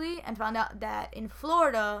purposely, and found out that in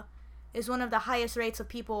Florida is one of the highest rates of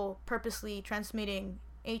people purposely transmitting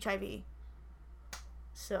HIV.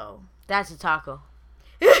 So That's a taco.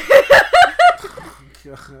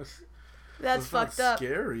 God. that's fucked up.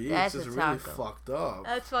 Scary. That's it's just a really taco. fucked up.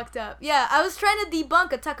 That's fucked up. Yeah, I was trying to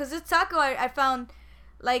debunk a taco, because this taco I found,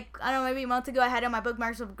 like, I don't know, maybe a month ago, I had on my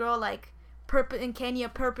bookmarks of a girl, like, in Kenya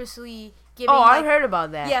purposely giving, Oh, I like, heard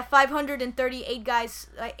about that. yeah, 538 guys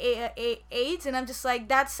AIDS, and I'm just like,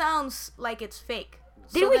 that sounds like it's fake.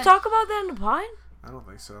 Didn't we talk about that in the pod? I don't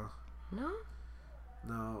think so. No.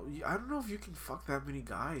 No, I don't know if you can fuck that many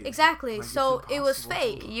guys. Exactly, Like, it's so it was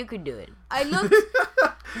impossible. fake. You could do it. I looked,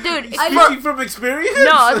 Dude, Speaking from experience? no,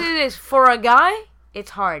 I'll tell you this. For a guy,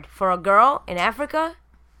 it's hard. For a girl in Africa,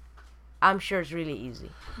 I'm sure it's really easy.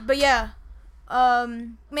 but yeah,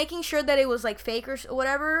 making sure that it was, like, fake or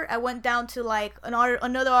whatever, I went down to, like,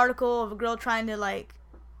 another article of a girl trying to, like,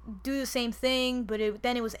 do the same thing, but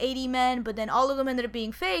then it was 80 men, but then all of them ended up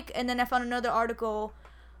being fake, and then I found another article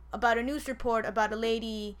about a news report about a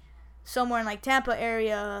lady somewhere in, like, Tampa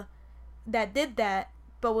area that did that,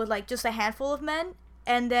 but with, like, just a handful of men,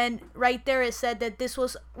 and then right there it said that this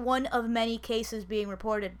was one of many cases being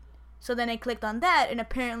reported. So then I clicked on that, and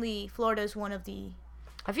apparently Florida is one of the...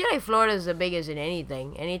 I feel like Florida's the biggest in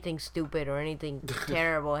anything. Anything stupid or anything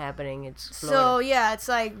terrible happening, it's So Florida. yeah, it's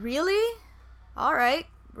like, really? Alright,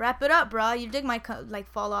 wrap it up, bro. Your dick might,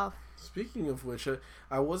 fall off. Speaking of which,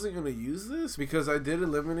 I wasn't going to use this because I did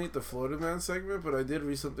eliminate the Florida man segment, but I did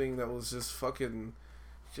read something that was just fucking,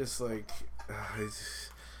 just like, it's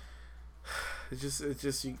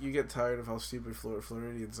just you get tired of how stupid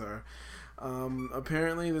Floridians are.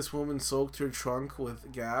 Apparently this woman soaked her trunk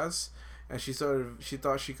with gas, and she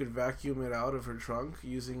thought she could vacuum it out of her trunk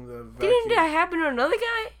using the vacuum. Didn't that happen to another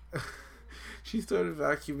guy? She started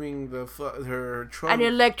vacuuming her trunk. An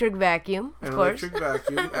electric vacuum, of course. Electric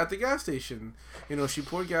vacuum at the gas station. You know, she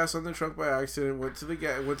poured gas on the trunk by accident, went to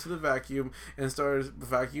the vacuum, and started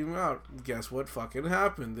vacuuming out. Guess what fucking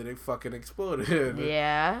happened? It fucking exploded.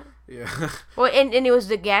 Yeah. Yeah. Well, and it was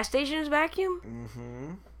the gas station's vacuum?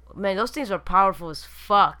 Mm-hmm. Man, those things are powerful as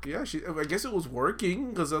fuck. Yeah, I guess it was working,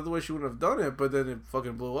 because otherwise she wouldn't have done it, but then it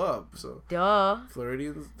fucking blew up, so. Duh.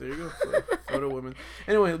 Floridians, there you go. Florida women.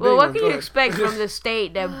 Anyway, Well, what go can you ahead. expect from the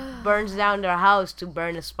state that burns down their house to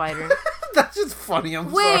burn a spider? That's just funny,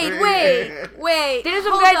 I'm sorry. Wait. Didn't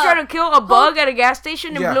some hold guy up. try to kill a bug at a gas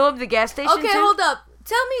station and Yeah. blew up the gas station Okay, too? hold up.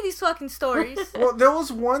 Tell me these fucking stories. Well, there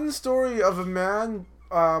was one story of a man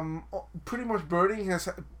pretty much burning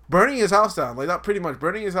his house down. Like, not pretty much,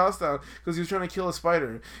 burning his house down because he was trying to kill a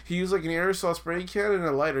spider. He used, like, an aerosol spray can and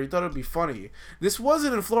a lighter. He thought it would be funny. This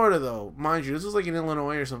wasn't in Florida, though, mind you. This was, like, in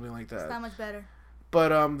Illinois or something like that. It's not much better. But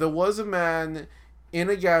there was a man in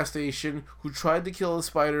a gas station who tried to kill a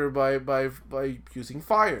spider by using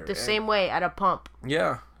fire. The same way at a pump.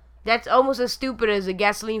 Yeah. That's almost as stupid as a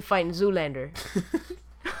gasoline fight in Zoolander.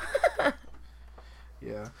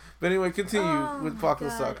 Yeah. But anyway, continue with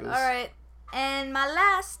Paco's Tacos. Alright. And my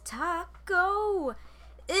last taco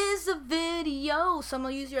is a video. So I'm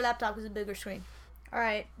gonna use your laptop as a bigger screen.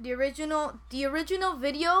 Alright. The original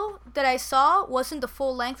video that I saw wasn't the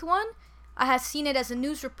full length one. I had seen it as a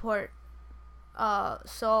news report.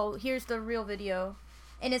 So here's the real video.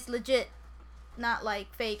 And it's legit. Not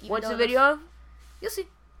like fake. even What's though the video of? You'll see.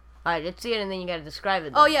 Alright, let's see it and then you gotta describe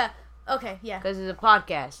it. Oh yeah. Okay, yeah. Because it's a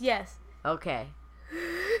podcast. Yes. Okay.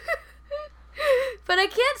 But I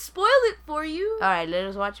can't spoil it for you. Alright, let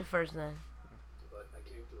us watch it first then. But I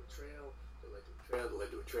came to a trail that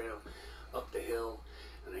led to a trail up the hill,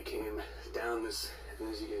 and I came down this, and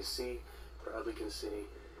as you guys see, probably can see,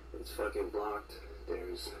 it's fucking blocked.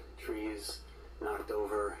 There's trees knocked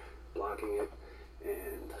over, blocking it,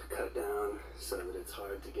 and cut down so that it's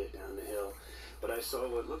hard to get down the hill. But I saw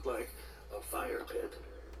what looked like a fire pit,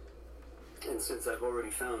 and since I've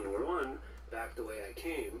already found one back the way I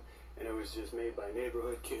came, and it was just made by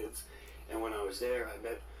neighborhood kids, and when I was there, I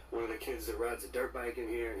met one of the kids that rides a dirt bike in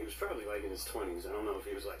here, and he was probably like in his 20s. I don't know if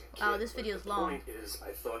he was like a kid. Wow, this but video's the long. point is,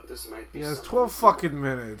 I thought this might be Yeah, it's something 12 similar. fucking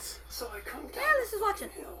minutes. So I come down Yeah, let's just watch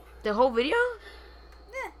it. the hill. The whole video?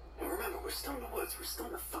 And remember, we're still in the woods. We're still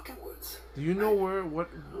in the fucking woods. Do you know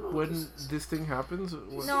when this thing happens?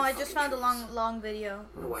 No, I just found a long video.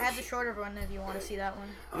 I have the shorter one if you want to see that one.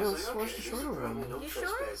 Yeah, let's watch the shorter one. No You sure?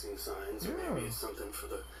 trespassing signs, or Yeah. maybe it's something for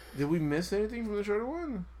the... Did we miss anything from the shorter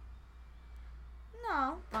one?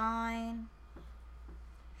 No, fine.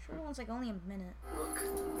 Shorter one's like only a minute. Look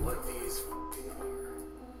what these fucking are.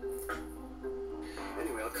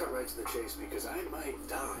 Anyway, I'll cut right to the chase because I might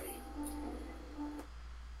die.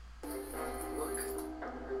 Look.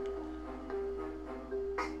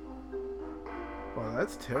 Wow,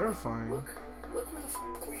 that's terrifying. Look where the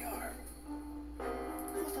fuck we are.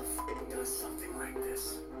 Who the fuck does something like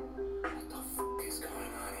this? What the fuck is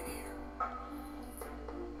going on in here?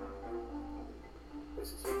 This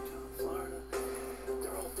is Utah, Florida.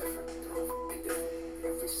 They're all different. They're all fucking different.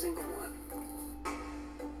 Every single one.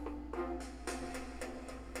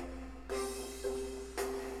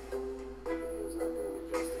 Video's not doing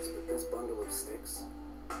it justice, but this bundle of sticks,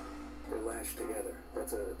 they're lashed together.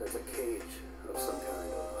 That's a cage of some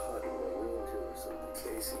kind, of a hut or a lean-to or something.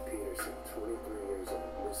 Stacy Peterson, 23 years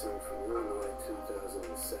old, missing from Illinois,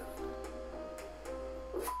 2007.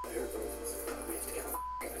 I heard voices. We have to get the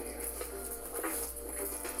fuck out of here.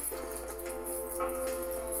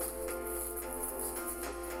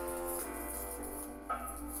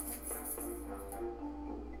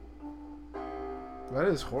 That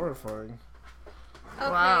is horrifying. Okay,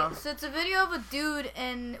 Wow. so it's a video of a dude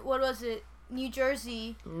in, what was it, New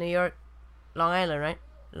Jersey. New York, Long Island, right?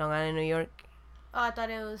 Long Island, New York, Oh, I thought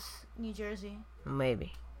it was New Jersey.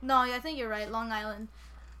 maybe. No, I think you're right, Long Island.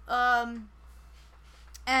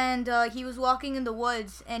 And he was walking in the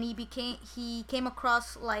woods, and he came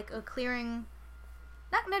across like a clearing.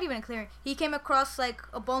 Not even a clearing. He came across like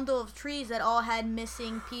a bundle of trees that all had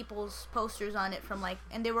missing people's posters on it from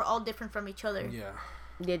and they were all different from each other. Yeah.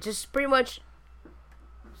 Yeah, just pretty much.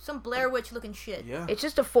 Some Blair Witch looking shit. Yeah. It's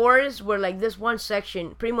just a forest where like this one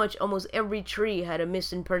section, pretty much almost every tree had a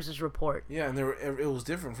missing persons report. Yeah, and it was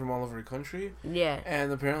different from all over the country. Yeah,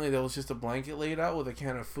 And apparently there was just a blanket laid out with a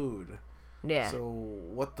can of food. yeah. So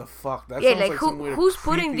what the fuck? That Yeah, sounds like, some weird who's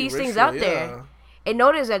putting creepy these things ritual, out there? And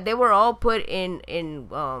notice that they were all put in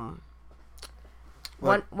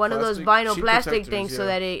Like one of those plastic- vinyl sheet plastic protectors, things so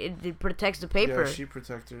yeah. that it protects the paper. Yeah, sheet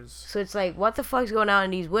protectors. So it's like, what the fuck's going on in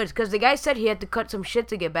these woods? Because the guy said he had to cut some shit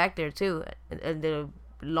to get back there too. In the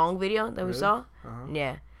long video that we Really? saw. Uh-huh.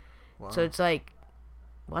 Yeah. Wow. So it's like,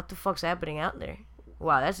 what the fuck's happening out there?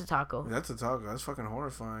 Wow, that's a taco. That's a taco. That's fucking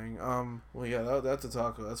horrifying. Well, yeah, that's a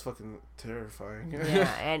taco. That's fucking terrifying.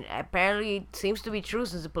 Yeah, and apparently it seems to be true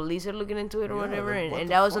since the police are looking into it or Yeah, whatever, like, and, what and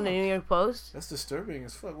the that was on the fuck? New York Post. That's disturbing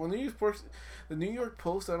as fuck. Well, the New York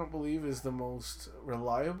Post, I don't believe is the most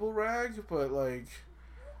reliable rag, but like,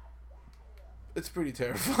 it's pretty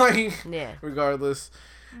terrifying. Yeah. Regardless,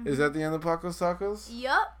 is that the end of Paco's Tacos?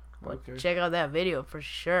 Yup. Well, Okay. check out that video for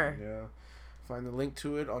sure. Yeah. Find the link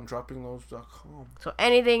to it on droppingloads.com. So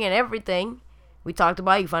anything and everything we talked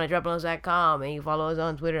about, you can find it at droppingloads.com, and you can follow us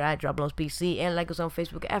on Twitter at droppingloadspc, and like us on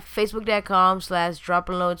Facebook at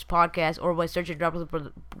facebook.com/droppingloadspodcast, or by searching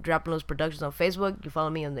Droppingloads Productions on Facebook. You follow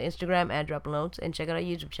me on the Instagram at droppingloads, and check out our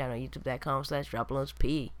YouTube channel,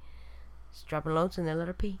 youtube.com/droppingloadsp. It's droppingloads and then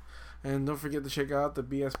letter P. And don't forget to check out the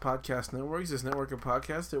BS Podcast Networks, this network of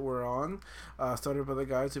podcasts that we're on, started by the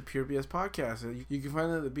guys at Pure BS Podcast. You can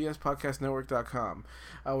find it at bspodcastnetwork.com.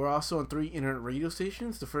 We're also on 3 internet radio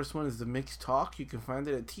stations. The first one is The Mixed Talk. You can find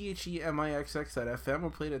it at THEMIXX.FM. We're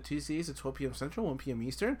played at Tuesdays at 12 p.m. Central, 1 p.m.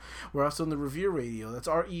 Eastern. We're also on the Revere Radio. That's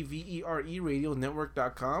REVERE Radio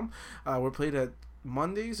Network.com. We're played at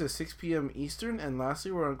Mondays at 6 p.m. Eastern, and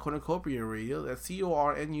lastly, we're on Cornucopia Radio. That's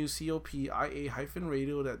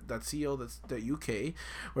CORNUCOPIA-radio.co.uk.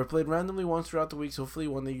 We're played randomly once throughout the week, so hopefully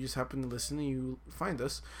one day you just happen to listen and you find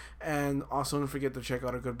us. And also don't forget to check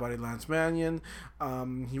out our good buddy Lance Mannion.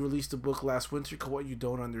 He released a book last winter called What You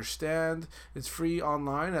Don't Understand. It's free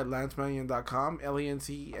online at lancemannion.com,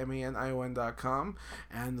 LANCMANION.com.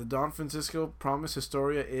 And the Don Francisco Promise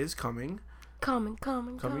Historia is coming. Coming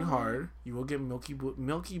hard. You will get milky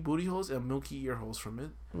booty holes and milky ear holes from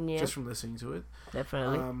it. Yeah, Just from listening to it.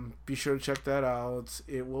 definitely. Be sure to check that out.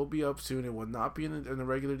 It will be up soon. It will not be in the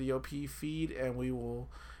regular DOP feed, and we will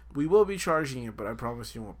be charging it, but I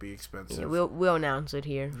promise you it won't be expensive. Yeah, we'll announce it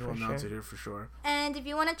here We'll for announce sure. it here for sure. And if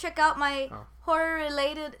you want to check out my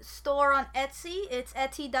horror-related store on Etsy, it's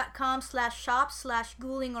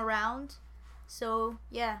etsy.com/shop/ghoulingaround. So,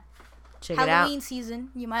 yeah. Check it out. Halloween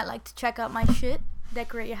season, you might like to check out my shit.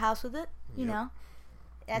 Decorate your house with it, you know.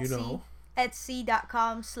 Etsy. You know.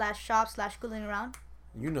 Etsy.com/shop/ghoulingaround.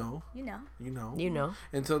 You know. You know. You know. You know.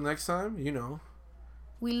 Until next time, you know.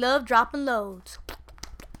 We love dropping loads.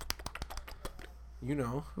 You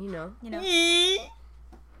know.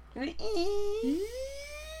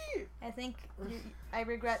 I think I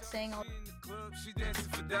regret saying all. She dancing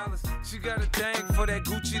for dollars. She got a thing for that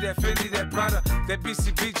Gucci, that Fendi, that Prada, that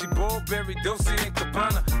BCBG, Burberry, Dolce and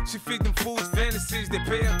Gabbana. She feed them fools fantasies. They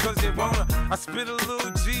pay her 'cause they want her. I spit a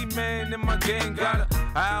little G, man, and my gang got her.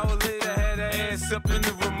 An hour later, had her ass up in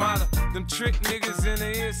the Ramada. Them trick niggas in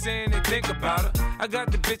the ear saying they think about her. I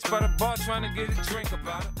got the bitch by the bar trying to get a drink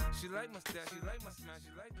about her. She like my style, she like my smile, she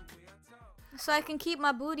like the way I talk. So I can keep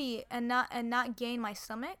my booty and not gain my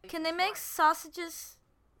stomach. Can they make sausages,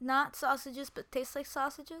 not sausages, but taste like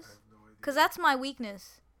sausages? Cause that's my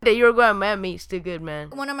weakness. The Uruguayan man meat's still good, man.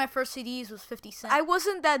 One of my first CDs was 50 Cent. I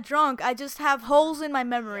wasn't that drunk. I just have holes in my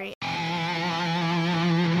memory.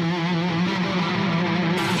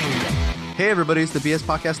 Hey everybody, it's the BS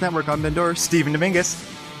Podcast Network. I'm Ben Dorr. Steven Dominguez.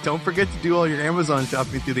 Don't forget to do all your Amazon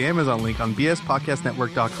shopping through the Amazon link on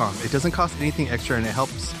bspodcastnetwork.com. It doesn't cost anything extra and it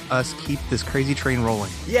helps us keep this crazy train rolling.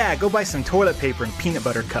 Yeah, go buy some toilet paper and peanut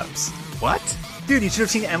butter cups. What? Dude, you should have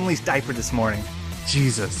seen Emily's diaper this morning.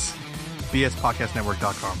 Jesus.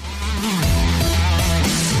 bspodcastnetwork.com.